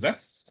leaves?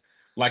 That's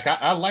like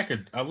I like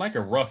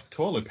a rough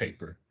toilet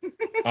paper.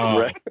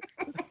 Right.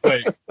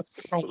 But I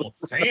don't want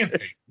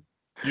sandpaper.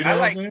 You know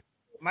what I'm saying?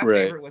 My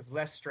Right. favorite was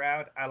Les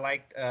Stroud. I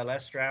liked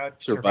Les Stroud,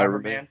 Survivor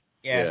Man.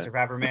 Yeah, Yeah.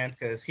 Survivor Man,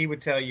 because he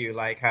would tell you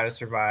like how to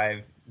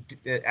survive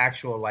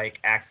actual like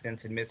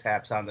accidents and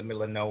mishaps out in the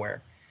middle of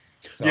nowhere.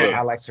 So Yeah.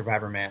 I like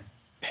Survivor Man.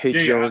 Hey,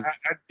 Yeah, Jones,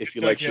 I if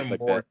you like like shit him like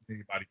more that, than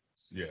anybody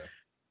else. Yeah.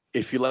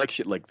 if you like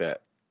shit like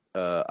that,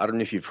 I don't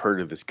know if you've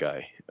heard of this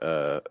guy.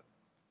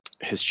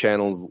 His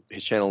channel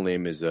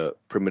name is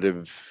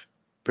primitive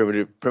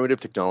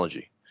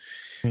technology,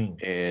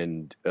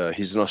 and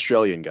he's an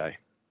Australian guy.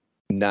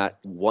 Not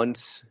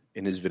once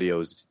in his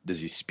videos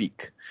does he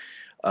speak.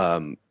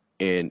 And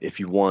if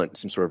you want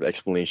some sort of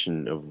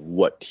explanation of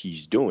what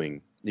he's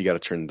doing, you got to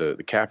turn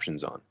the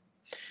captions on.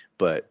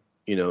 But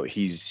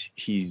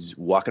he's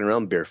walking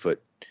around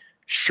barefoot,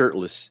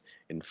 shirtless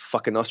in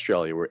fucking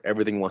Australia, where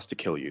everything wants to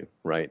kill you.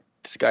 Right?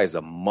 This guy is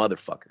a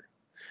motherfucker,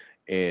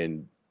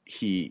 and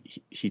he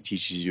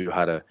teaches you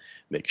how to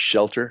make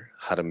shelter,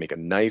 how to make a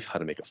knife, how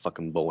to make a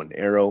fucking bow and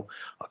arrow,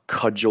 a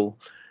cudgel.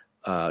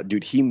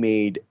 Dude, he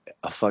made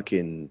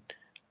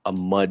a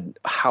mud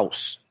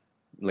house,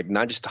 like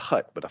not just a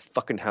hut, but a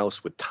fucking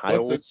house with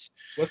tiles.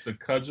 What's a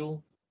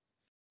cudgel?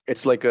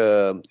 It's like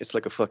a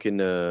fucking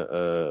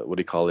what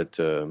do you call it?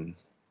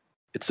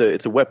 It's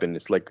a weapon.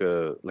 It's like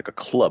a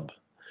club.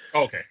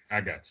 Okay,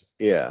 I got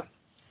you. Yeah,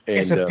 and,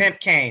 it's a pimp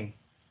cane.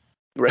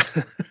 Right.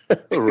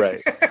 Right.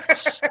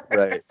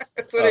 Right.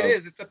 That's what it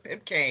is. It's a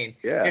pimp cane.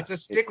 Yeah. It's a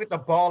stick with a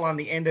ball on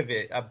the end of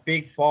it, a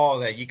big ball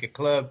that you could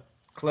club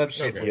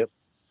shit with. Yep.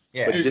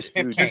 Yeah, But it's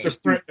pimp cane.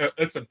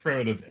 It's a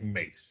primitive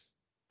mace.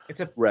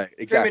 It's a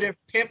exactly. primitive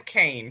pimp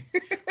cane.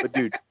 But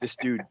dude, this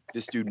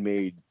dude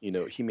made,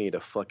 he made a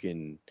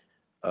fucking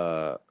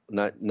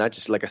not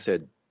just, like I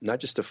said, not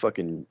just a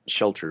fucking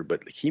shelter,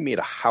 but he made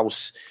a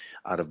house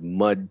out of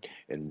mud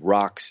and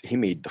rocks. He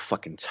made the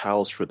fucking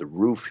tiles for the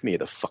roof. He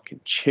made a fucking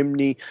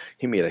chimney.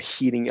 He made a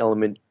heating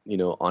element,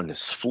 on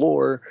his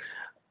floor.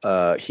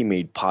 He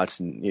made pots,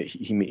 and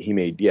he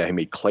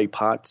made clay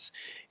pots.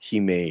 He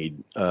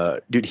made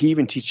dude. He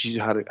even teaches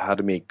you how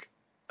to make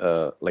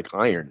like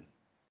iron,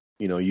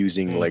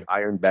 using like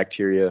iron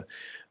bacteria.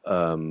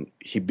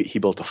 He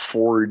built a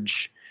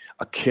forge,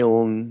 a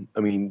kiln. I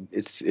mean,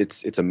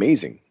 it's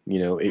amazing.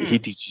 He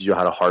teaches you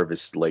how to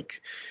harvest,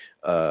 like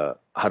how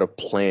to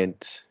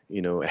plant.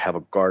 Have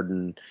a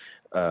garden.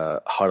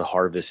 How to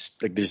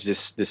harvest. Like there's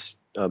this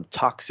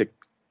toxic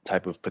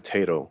type of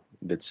potato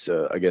that's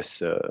I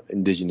guess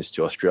indigenous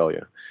to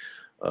Australia,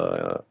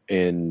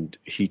 and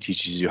he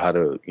teaches you how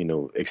to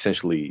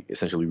essentially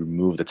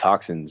remove the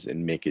toxins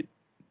and make it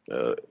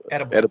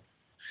edible.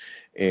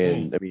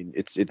 And I mean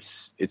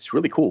it's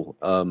really cool.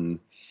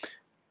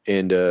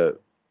 And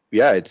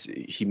yeah,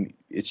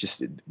 it's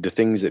just the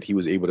things that he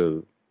was able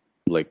to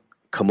like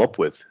come up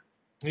with.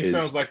 He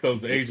sounds like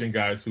those Asian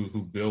guys who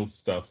build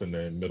stuff in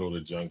the middle of the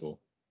jungle.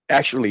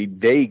 Actually,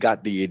 they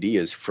got the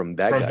ideas from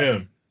that guy.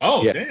 Him.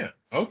 Oh, yeah. Damn.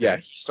 Okay. Yeah,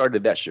 he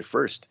started that shit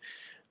first.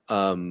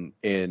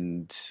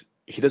 And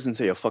he doesn't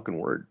say a fucking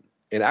word.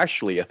 And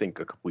actually, I think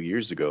a couple of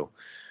years ago,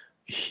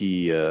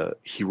 he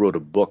wrote a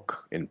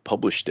book and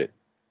published it.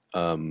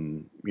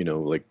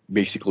 Like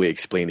basically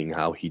explaining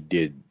how he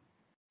did,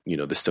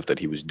 the stuff that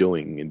he was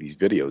doing in these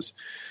videos.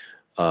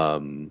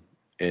 And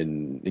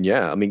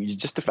yeah, I mean,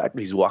 just the fact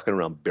that he's walking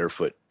around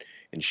barefoot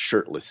and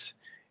shirtless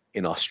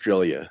in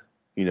Australia,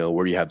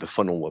 where you have the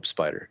funnel web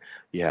spider,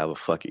 you have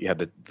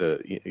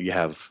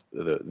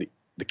the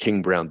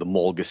king brown, the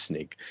mulgus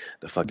snake,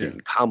 the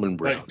fucking common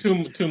brown. Like too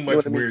You know much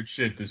what I mean? weird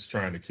shit that's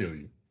trying to kill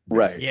you.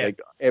 Right. Basically. Yeah.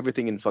 Like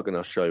everything in fucking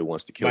Australia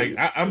wants to kill Like you.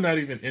 I'm not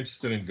even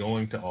interested in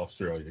going to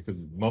Australia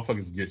because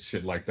motherfuckers get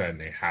shit like that in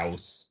their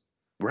house,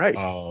 Right.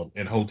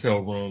 in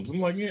hotel rooms. I'm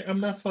like, yeah, I'm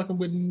not fucking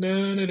with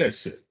none of that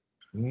shit.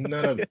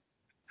 None of it.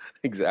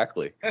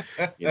 Exactly.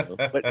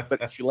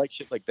 But if you like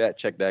shit like that,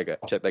 check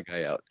that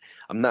guy out.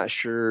 I'm not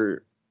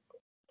sure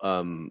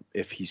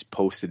if he's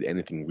posted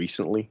anything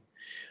recently,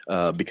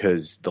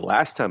 because the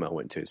last time I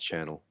went to his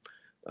channel,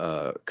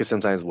 because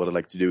sometimes what I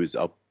like to do is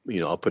I'll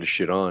put a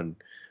shit on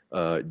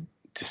to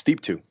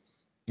sleep to.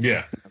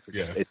 Yeah.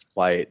 It's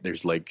quiet.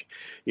 There's like,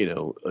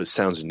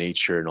 sounds of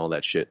nature and all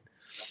that shit.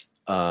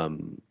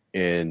 And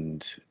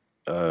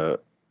yeah,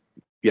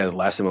 the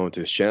last time I went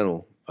to his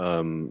channel,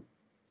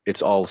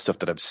 it's all stuff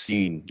that I've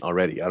seen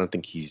already. I don't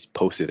think he's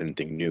posted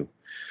anything new.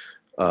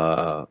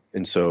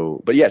 And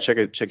so, but yeah, check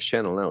his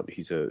channel out.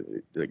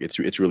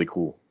 It's really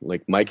cool.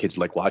 Like my kids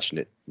like watching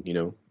it,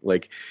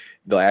 like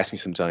they'll ask me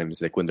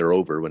sometimes, like when they're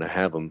over, when I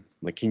have them,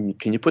 like, can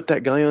you put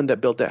that guy on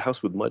that built that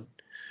house with mud?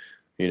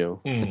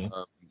 Mm.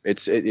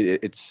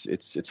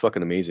 It's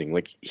fucking amazing.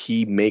 Like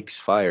he makes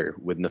fire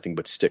with nothing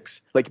but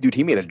sticks. Like, dude,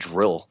 he made a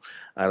drill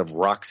out of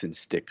rocks and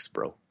sticks,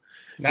 bro.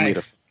 He made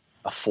Nice.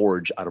 a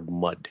forge out of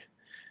mud.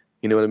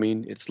 You know what I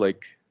mean? It's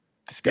like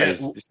this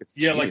guy's like the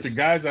genius.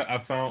 guys I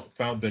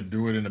found that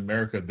do it in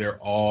America, they're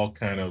all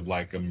kind of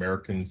like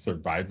American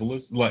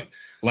survivalists. Like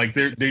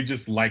they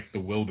just like the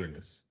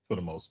wilderness for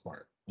the most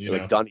part.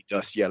 Like Donnie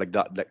Dust, yeah, like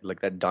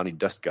that Donnie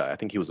Dust guy. I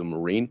think he was a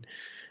Marine,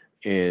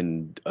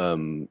 and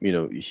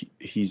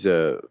he's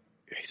a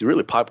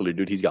really popular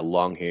dude. He's got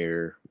long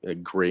hair,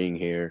 graying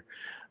hair,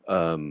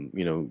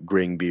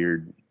 graying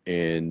beard,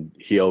 and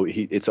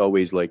it's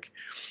always like,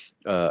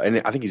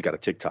 and I think he's got a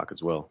TikTok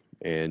as well,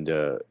 and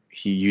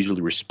he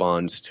usually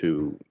responds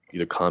to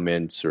either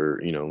comments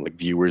or like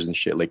viewers and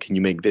shit. Like, can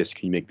you make this?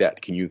 Can you make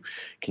that? Can you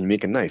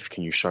make a knife?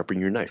 Can you sharpen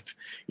your knife?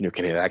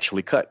 Can it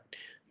actually cut?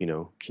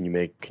 Can you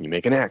make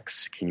an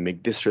axe? Can you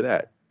make this or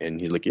that?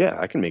 And he's like, yeah,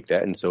 I can make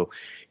that. And so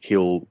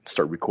he'll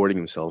start recording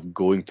himself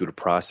going through the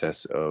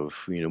process of,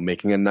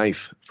 making a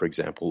knife, for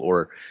example,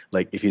 or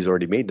like if he's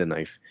already made the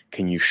knife,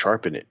 can you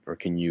sharpen it? Or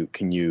can you,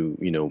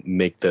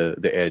 make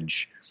the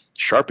edge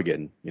sharp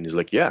again? And he's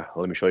like, yeah,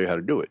 let me show you how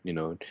to do it,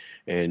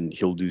 and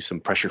he'll do some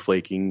pressure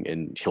flaking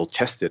and he'll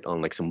test it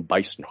on like some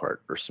bison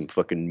heart or some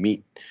fucking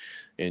meat.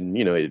 And,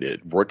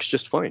 it works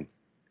just fine,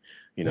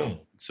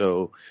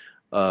 So,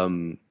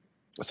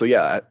 so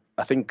yeah,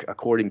 I think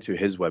according to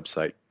his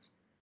website,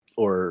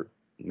 or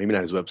maybe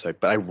not his website,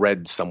 but I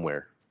read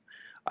somewhere.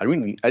 I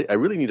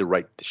really need to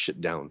write this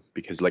shit down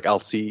because like I'll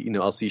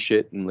see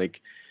shit and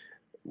like,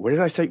 where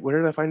did I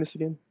find this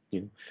again?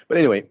 But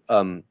anyway,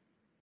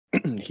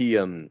 he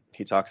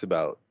talks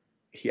about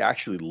he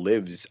actually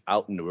lives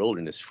out in the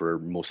wilderness for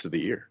most of the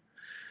year.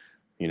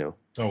 Oh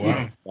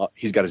wow.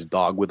 He's got his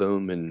dog with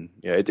him, and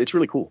yeah, it's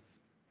really cool.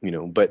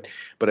 But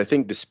I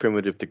think this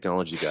primitive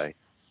technology guy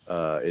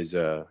is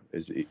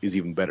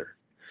even better.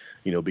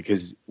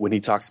 Because when he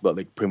talks about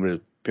like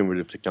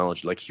primitive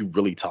technology, like he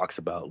really talks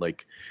about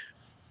like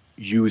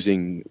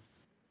using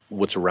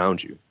what's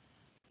around you.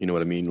 You know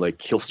what I mean? Like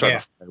he'll start a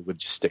fire with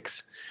just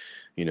sticks.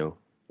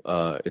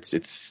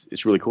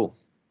 It's really cool.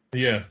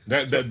 Yeah,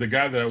 that the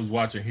guy that I was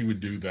watching, he would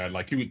do that.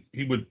 Like he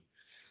would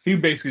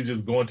basically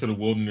just go into the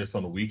wilderness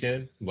on the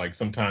weekend. Like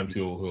sometimes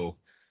he'll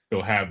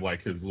have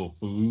like his little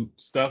food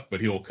stuff,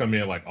 but he'll come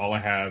in like all I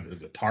have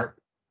is a tarp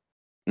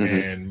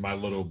and my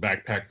little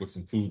backpack with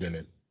some food in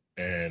it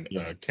and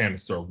a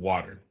canister of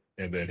water,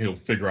 and then he'll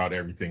figure out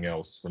everything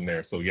else from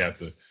there. So you have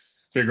to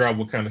figure out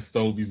what kind of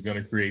stove he's going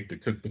to create to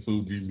cook the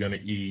food he's going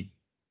to eat.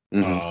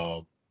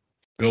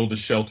 Build a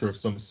shelter of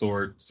some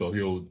sort. So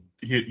he'll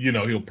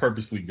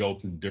purposely go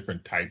through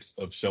different types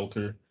of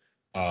shelter.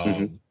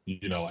 Like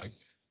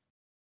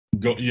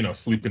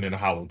sleeping in a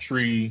hollow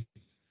tree,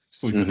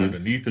 sleeping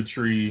underneath a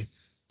tree,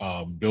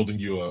 building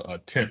you a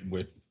tent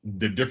with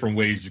the different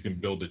ways you can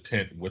build a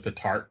tent with a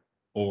tarp,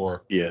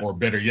 or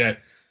better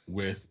yet,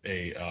 with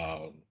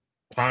a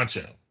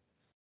poncho.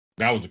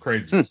 That was a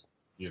crazy,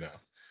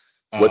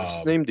 What's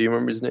his name? Do you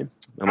remember his name?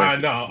 I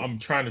know I'm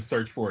trying to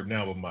search for it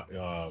now,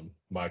 but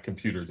my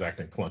computer's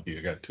acting clunky.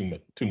 I got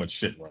too much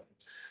shit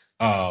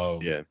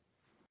running.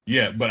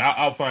 Yeah, but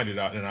I'll find it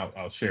out and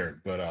I'll share it.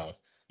 But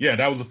yeah,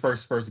 that was the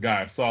first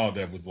guy I saw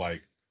that was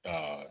like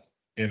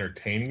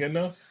entertaining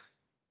enough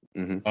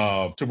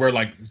to where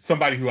like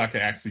somebody who I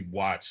could actually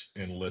watch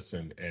and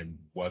listen and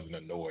wasn't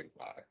annoyed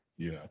by,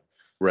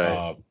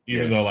 Right.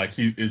 Even though like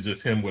he is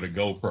just him with a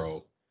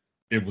GoPro,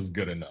 it was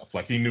good enough.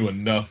 Like he knew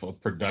enough of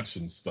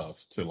production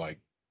stuff to like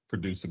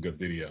produce a good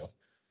video.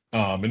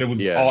 And it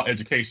was all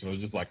educational. It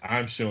was just like,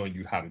 I'm showing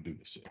you how to do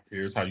this shit.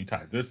 Here's how you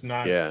tie this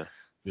knot. Yeah.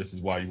 This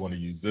is why you want to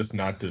use this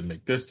knot to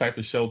make this type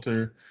of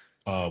shelter.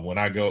 When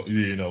I go,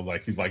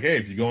 like he's like, hey,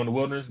 if you go in the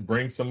wilderness,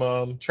 bring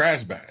some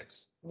trash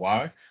bags.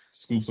 Why?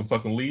 Scoop some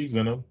fucking leaves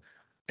in them,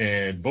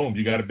 and boom,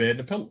 you got a bed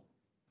and a pillow.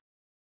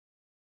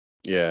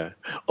 Yeah.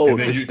 Oh,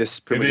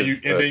 this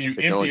primitive and then you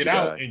empty technology it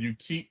out guy. and you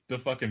keep the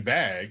fucking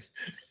bag.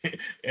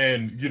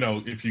 And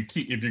if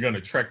you're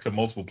gonna trek to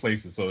multiple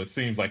places, so it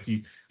seems like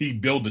he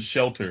build a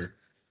shelter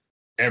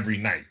every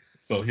night.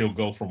 So he'll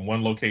go from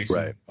one location.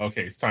 Right.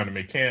 Okay, it's time to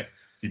make camp.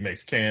 He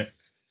makes camp.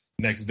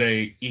 Next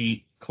day,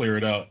 eat, clear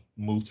it up,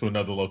 move to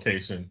another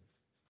location,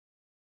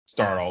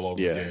 start all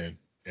over again,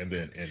 and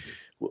then end it.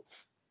 Well,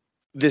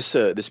 this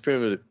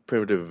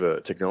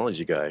primitive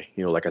technology guy,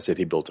 like I said,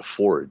 he built a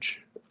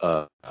forge,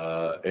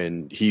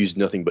 and he used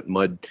nothing but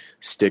mud,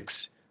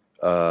 sticks,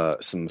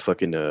 some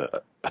fucking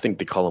I think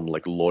they call them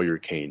like lawyer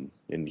cane,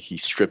 and he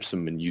strips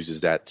them and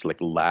uses that to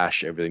like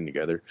lash everything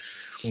together.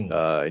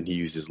 And he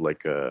uses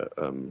like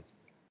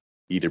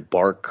either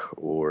bark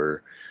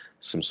or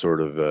some sort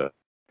of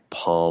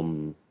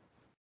palm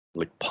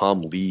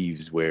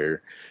leaves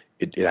where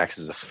it acts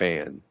as a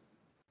fan.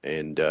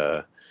 And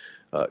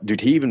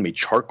dude, he even made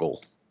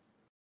charcoal.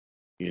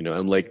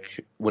 I'm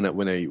like,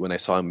 when I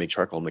saw him make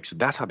charcoal, I'm like, so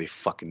that's how they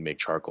fucking make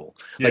charcoal.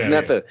 Like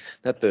not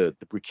the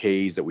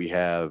briquets that we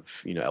have,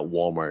 at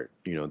Walmart,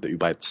 that you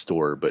buy at the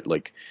store, but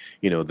like,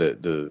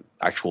 the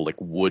actual like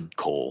wood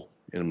coal.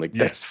 And I'm like,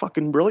 that's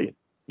fucking brilliant,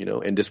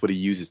 and that's what he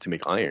uses to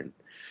make iron,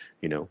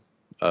 and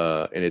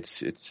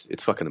it's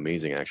fucking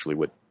amazing actually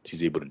what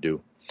he's able to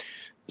do.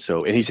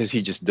 So, and he says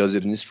he just does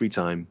it in his free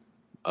time.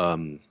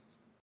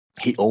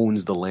 He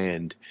owns the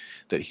land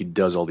that he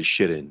does all this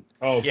shit in.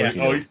 Oh,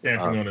 so he's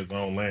camping on his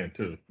own land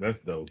too. That's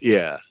dope.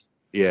 Yeah,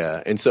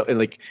 and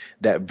like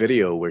that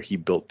video where he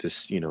built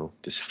this,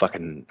 this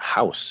fucking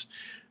house,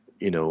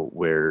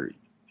 where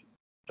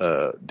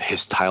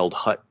his tiled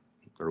hut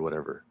or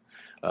whatever.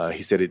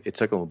 He said it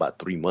took him about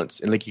 3 months,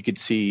 and like you could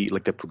see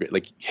like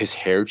like his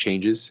hair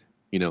changes,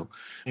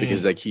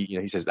 because like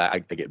he says I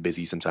get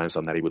busy sometimes, so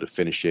I'm not able to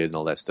finish it and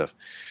all that stuff.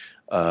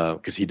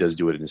 Because he does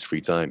do it in his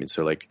free time, and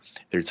so like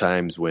there are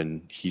times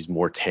when he's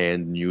more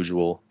tan than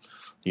usual,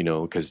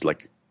 because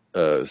like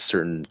a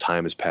certain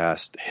time has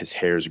passed, his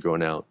hair's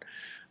grown out,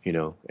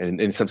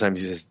 and sometimes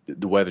he says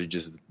the weather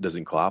just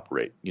doesn't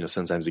cooperate.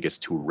 Sometimes it gets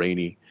too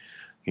rainy,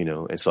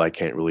 and so I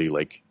can't really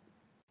like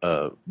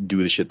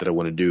do the shit that I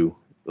want to do,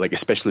 like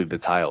especially the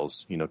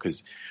tiles,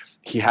 because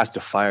he has to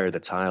fire the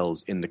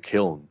tiles in the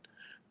kiln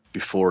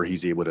before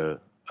he's able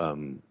to.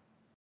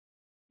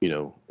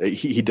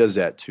 He does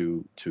that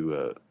to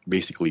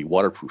basically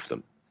waterproof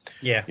them.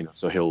 Yeah.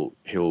 So he'll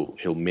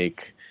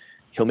make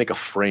a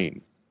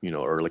frame,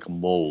 or like a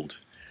mold,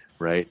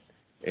 right?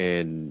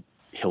 And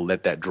he'll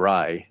let that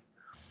dry,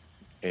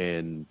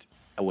 and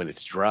when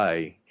it's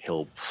dry,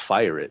 he'll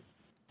fire it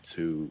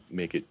to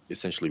make it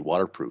essentially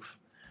waterproof,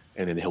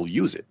 and then he'll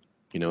use it.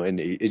 And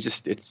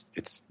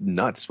it's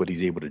nuts what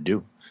he's able to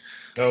do.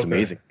 It's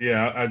amazing.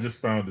 Yeah, I just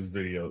found his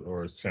video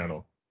or his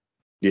channel.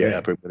 Yeah,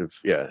 primitive.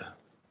 Yeah.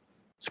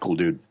 It's a cool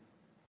dude.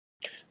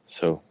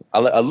 So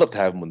I'd love to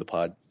have him on the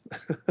pod.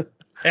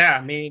 Yeah,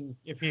 I mean,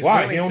 if he's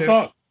why willing he don't to.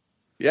 talk?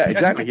 Yeah,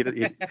 exactly.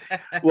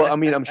 Well, I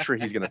mean, I'm sure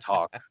he's gonna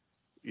talk,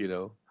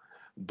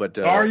 But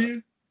are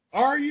you?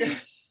 No,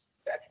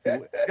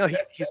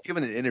 he's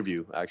given an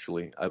interview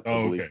actually. I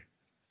believe. Okay.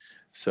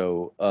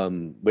 So,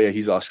 but yeah,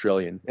 he's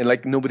Australian, and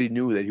like nobody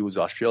knew that he was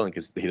Australian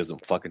because he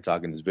doesn't fucking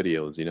talk in his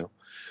videos,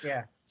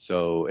 Yeah.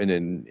 So, and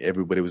then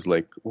everybody was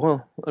like,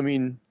 well, I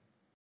mean,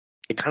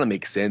 it kind of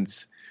makes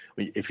sense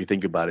if you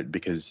think about it,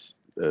 because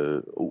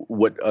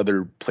what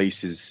other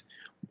places,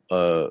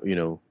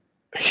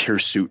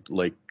 hirsute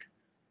like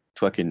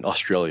fucking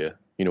Australia?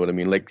 You know what I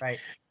mean? Like Right.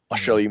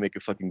 Australia, you make a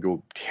fucking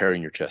go hair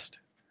in your chest.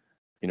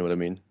 You know what I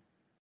mean?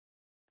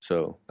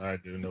 So I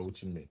do know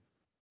what you mean.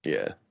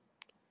 Yeah,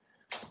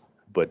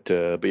 but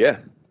yeah.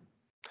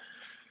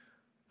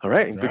 All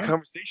right, good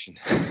conversation.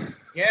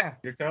 Yeah.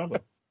 Good combo.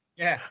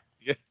 Yeah.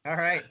 All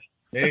right.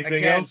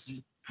 Anything else?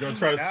 You gonna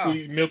try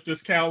to milk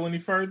this cow any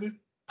further?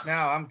 No,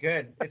 I'm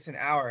good. It's an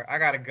hour. I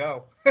gotta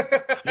go.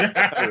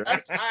 Yeah.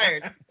 I'm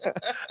tired.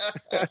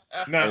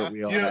 No,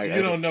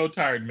 you don't know,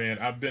 tired man.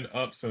 I've been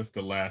up since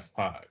the last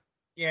pod.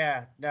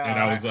 Yeah, no. And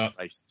I was up,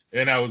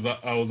 and I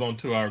was on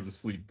 2 hours of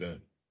sleep then.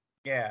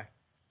 Yeah.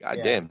 God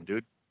damn,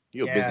 dude,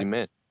 you're a busy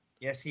man.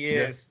 Yes, he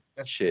is.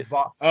 That's shit.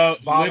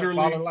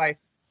 Literally, of life.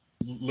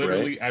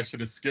 Literally, right? I should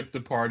have skipped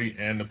the party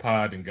and the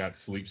pod and got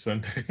sleep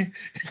Sunday,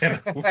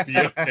 and I would be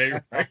okay,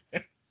 right?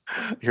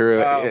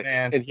 Here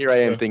I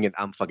am thinking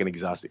I'm fucking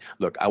exhausted.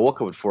 Look, I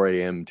woke up at 4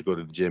 a.m. to go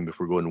to the gym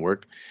before going to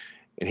work,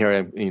 and here I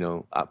am.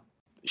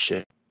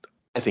 Shit.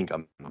 I think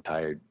I'm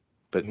tired,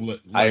 but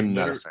I am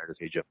not as tired as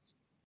H8JNZ.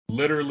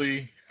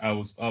 Literally, I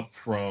was up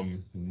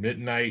from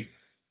midnight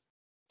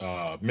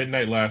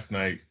last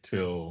night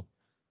till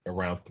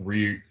around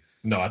 3.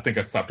 No, I think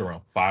I stopped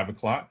around 5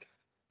 o'clock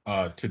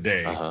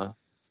today,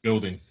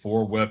 building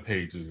 4 web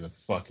pages in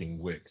fucking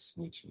Wix,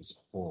 which was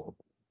horrible.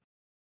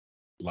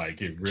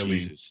 Like it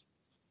really,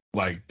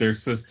 like their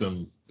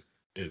system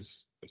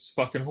is It's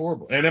fucking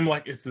horrible. And I'm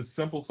like, it's a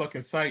simple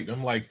fucking site.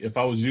 I'm like, if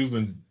I was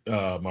using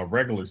my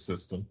regular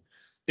system,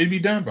 it'd be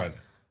done by now.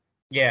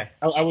 Yeah.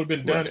 I would have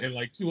been done in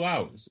like 2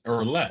 hours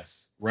or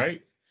less,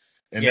 right?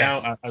 And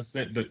now I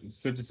sent it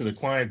to the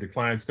client. The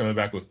client's coming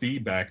back with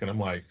feedback, and I'm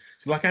like,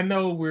 she's like, I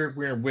know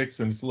we're in Wix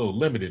and it's a little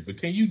limited, but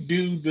can you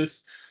do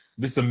this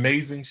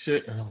amazing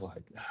shit? And I'm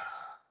like,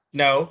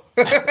 no.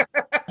 Like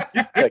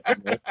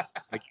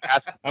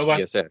ask for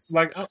CSS.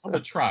 Like I'm gonna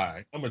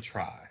try,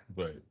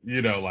 but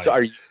like. So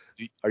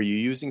are you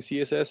using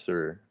CSS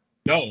or?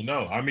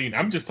 No. I mean,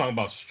 I'm just talking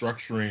about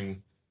structuring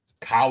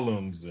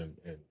columns and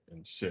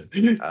shit.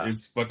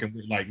 It's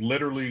fucking like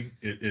literally.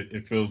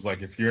 It feels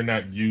like if you're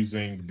not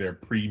using their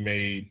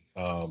pre-made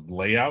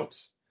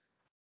layouts,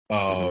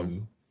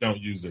 don't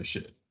use their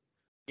shit.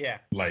 Yeah.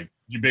 Like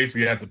you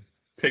basically have to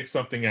pick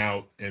something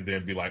out and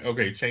then be like,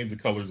 okay, change the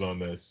colors on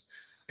this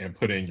and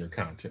put in your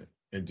content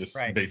and just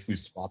basically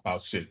swap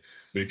out shit.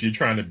 But if you're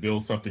trying to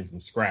build something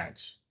from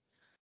scratch,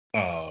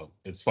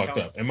 it's fucked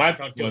up. And my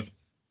thought was,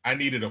 I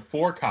needed a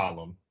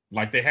 4-column,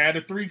 like they had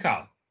a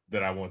 3-column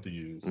that I want to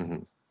use,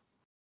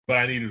 but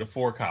I needed a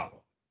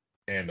 4-column.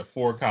 And the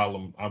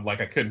 4-column, I'm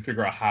like, I couldn't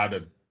figure out how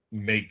to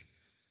make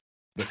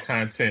the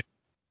content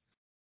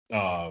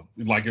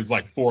like it's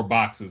like 4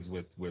 boxes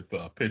with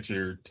a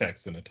picture,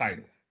 text, and a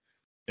title.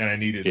 And I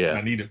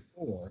needed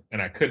 4,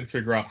 and I couldn't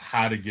figure out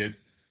how to get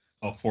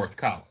a 4th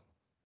column.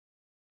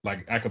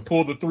 Like I could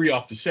pull the 3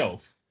 off the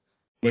shelf,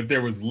 but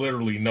there was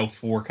literally no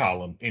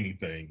 4-column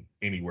anything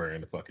anywhere in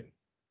the fucking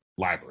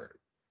library.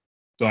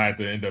 So I had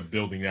to end up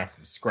building that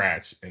from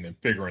scratch and then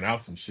figuring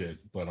out some shit.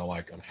 But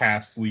I'm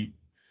half asleep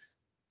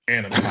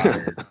and I'm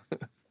tired.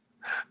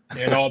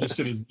 And all the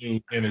shit is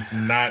new, and it's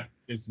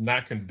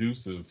not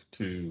conducive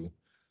to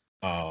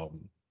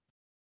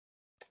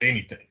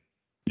anything.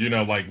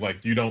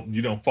 Like you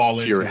don't fall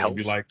into it and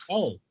be like,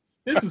 oh,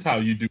 this is how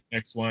you do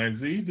X, Y, and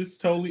Z. This is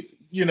totally,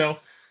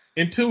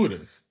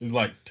 intuitive. It's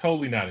like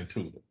totally not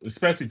intuitive,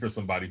 especially for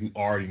somebody who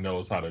already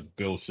knows how to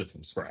build shit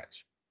from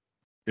scratch.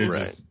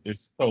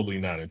 It's totally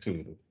not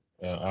intuitive.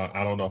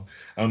 I don't know.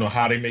 I don't know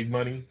how they make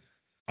money.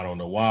 I don't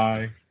know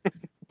why.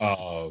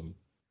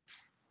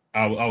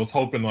 I was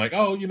hoping like,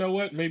 oh, you know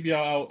what? Maybe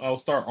I'll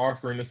start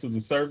offering this as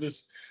a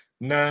service.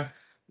 Nah.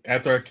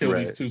 After I kill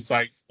these 2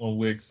 sites on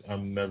Wix,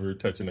 I'm never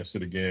touching that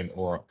shit again.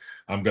 Or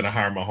I'm gonna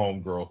hire my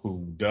homegirl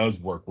who does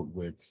work with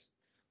Wix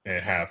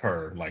and have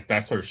her, like,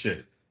 that's her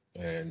shit,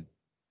 and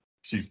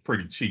she's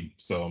pretty cheap.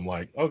 So I'm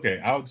like,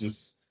 okay, I'll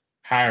just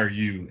hire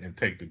you and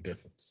take the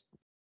difference.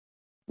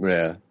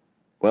 Yeah.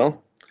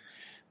 Well,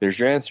 there's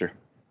your answer.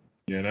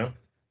 Yeah.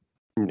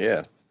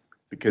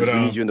 Because we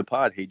need you in the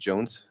pod, Hey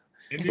Jones.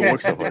 Don't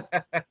work so hard.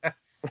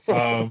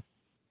 All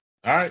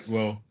right.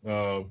 Well,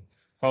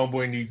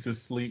 homeboy needs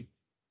his sleep.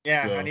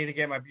 Yeah, so. I need to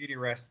get my beauty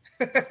rest.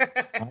 Yeah,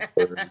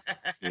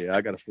 I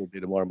got a full day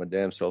tomorrow, my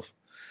damn self.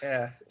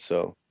 Yeah.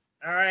 So.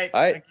 All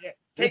right.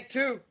 Take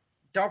 2.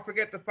 Don't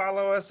forget to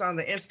follow us on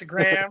the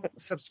Instagram.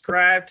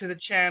 Subscribe to the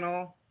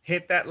channel.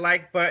 Hit that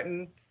like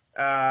button.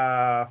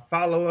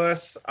 Follow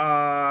us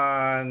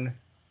on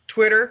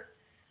Twitter.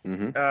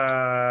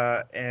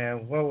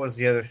 And what was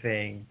the other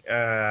thing?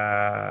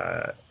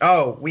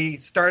 We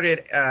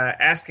started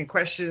asking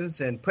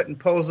questions and putting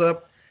polls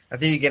up. I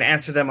think you can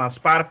answer them on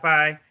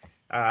Spotify.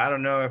 I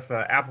don't know if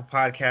Apple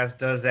Podcast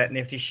does that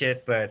nifty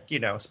shit, but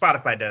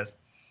Spotify does.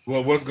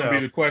 Well, what's going to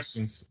be the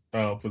questions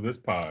for this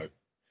pod?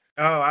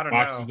 Oh, I don't know.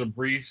 Boxes or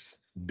briefs,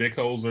 dick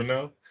holes or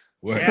no?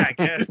 What? Yeah, I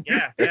guess.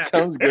 Yeah. That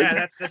sounds good.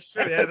 Yeah, that's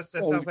true. Yeah, that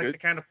sounds like the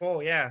kind of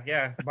poll.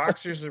 Yeah.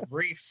 Boxers or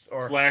briefs, or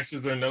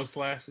slashes or no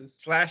slashes?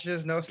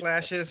 Slashes, no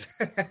slashes.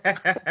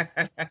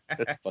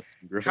 That's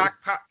fucking gross. Cock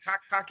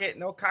pocket,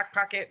 no cock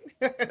pocket.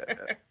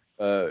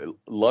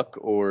 Luck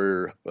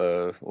or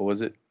what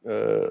was it?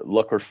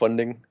 Luck or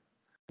funding?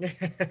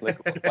 Like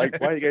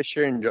why are you guys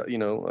sharing? Jock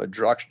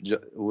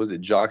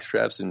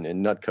straps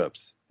and nut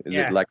cups? Is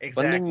it like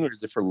funding or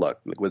is it for luck?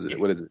 Like what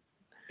is it?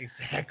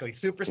 Exactly.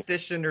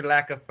 Superstition or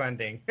lack of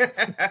funding.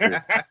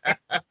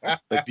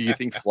 Like, do you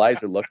think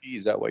flies are lucky?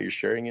 Is that why you're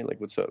sharing it?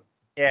 Like, what's up?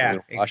 Yeah,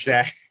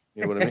 exactly.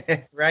 You know what I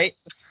mean? Right?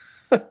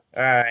 All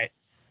right.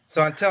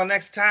 So until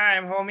next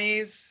time,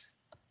 homies.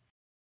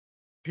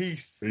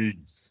 Peace.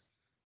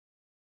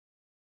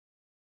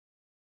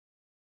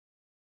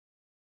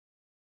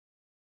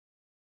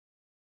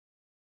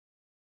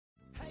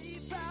 Hey,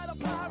 fellow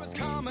pirates,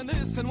 come and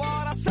listen what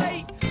I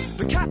say.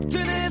 The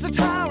captain is a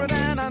tyrant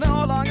and I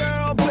no longer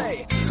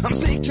obey. I'm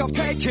sick of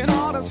taking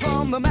orders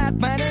from the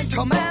madman in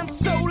command.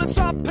 So let's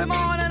stop him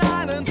on an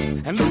island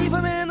and leave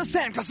him in the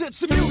sand, 'cause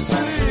it's a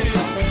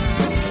mutiny.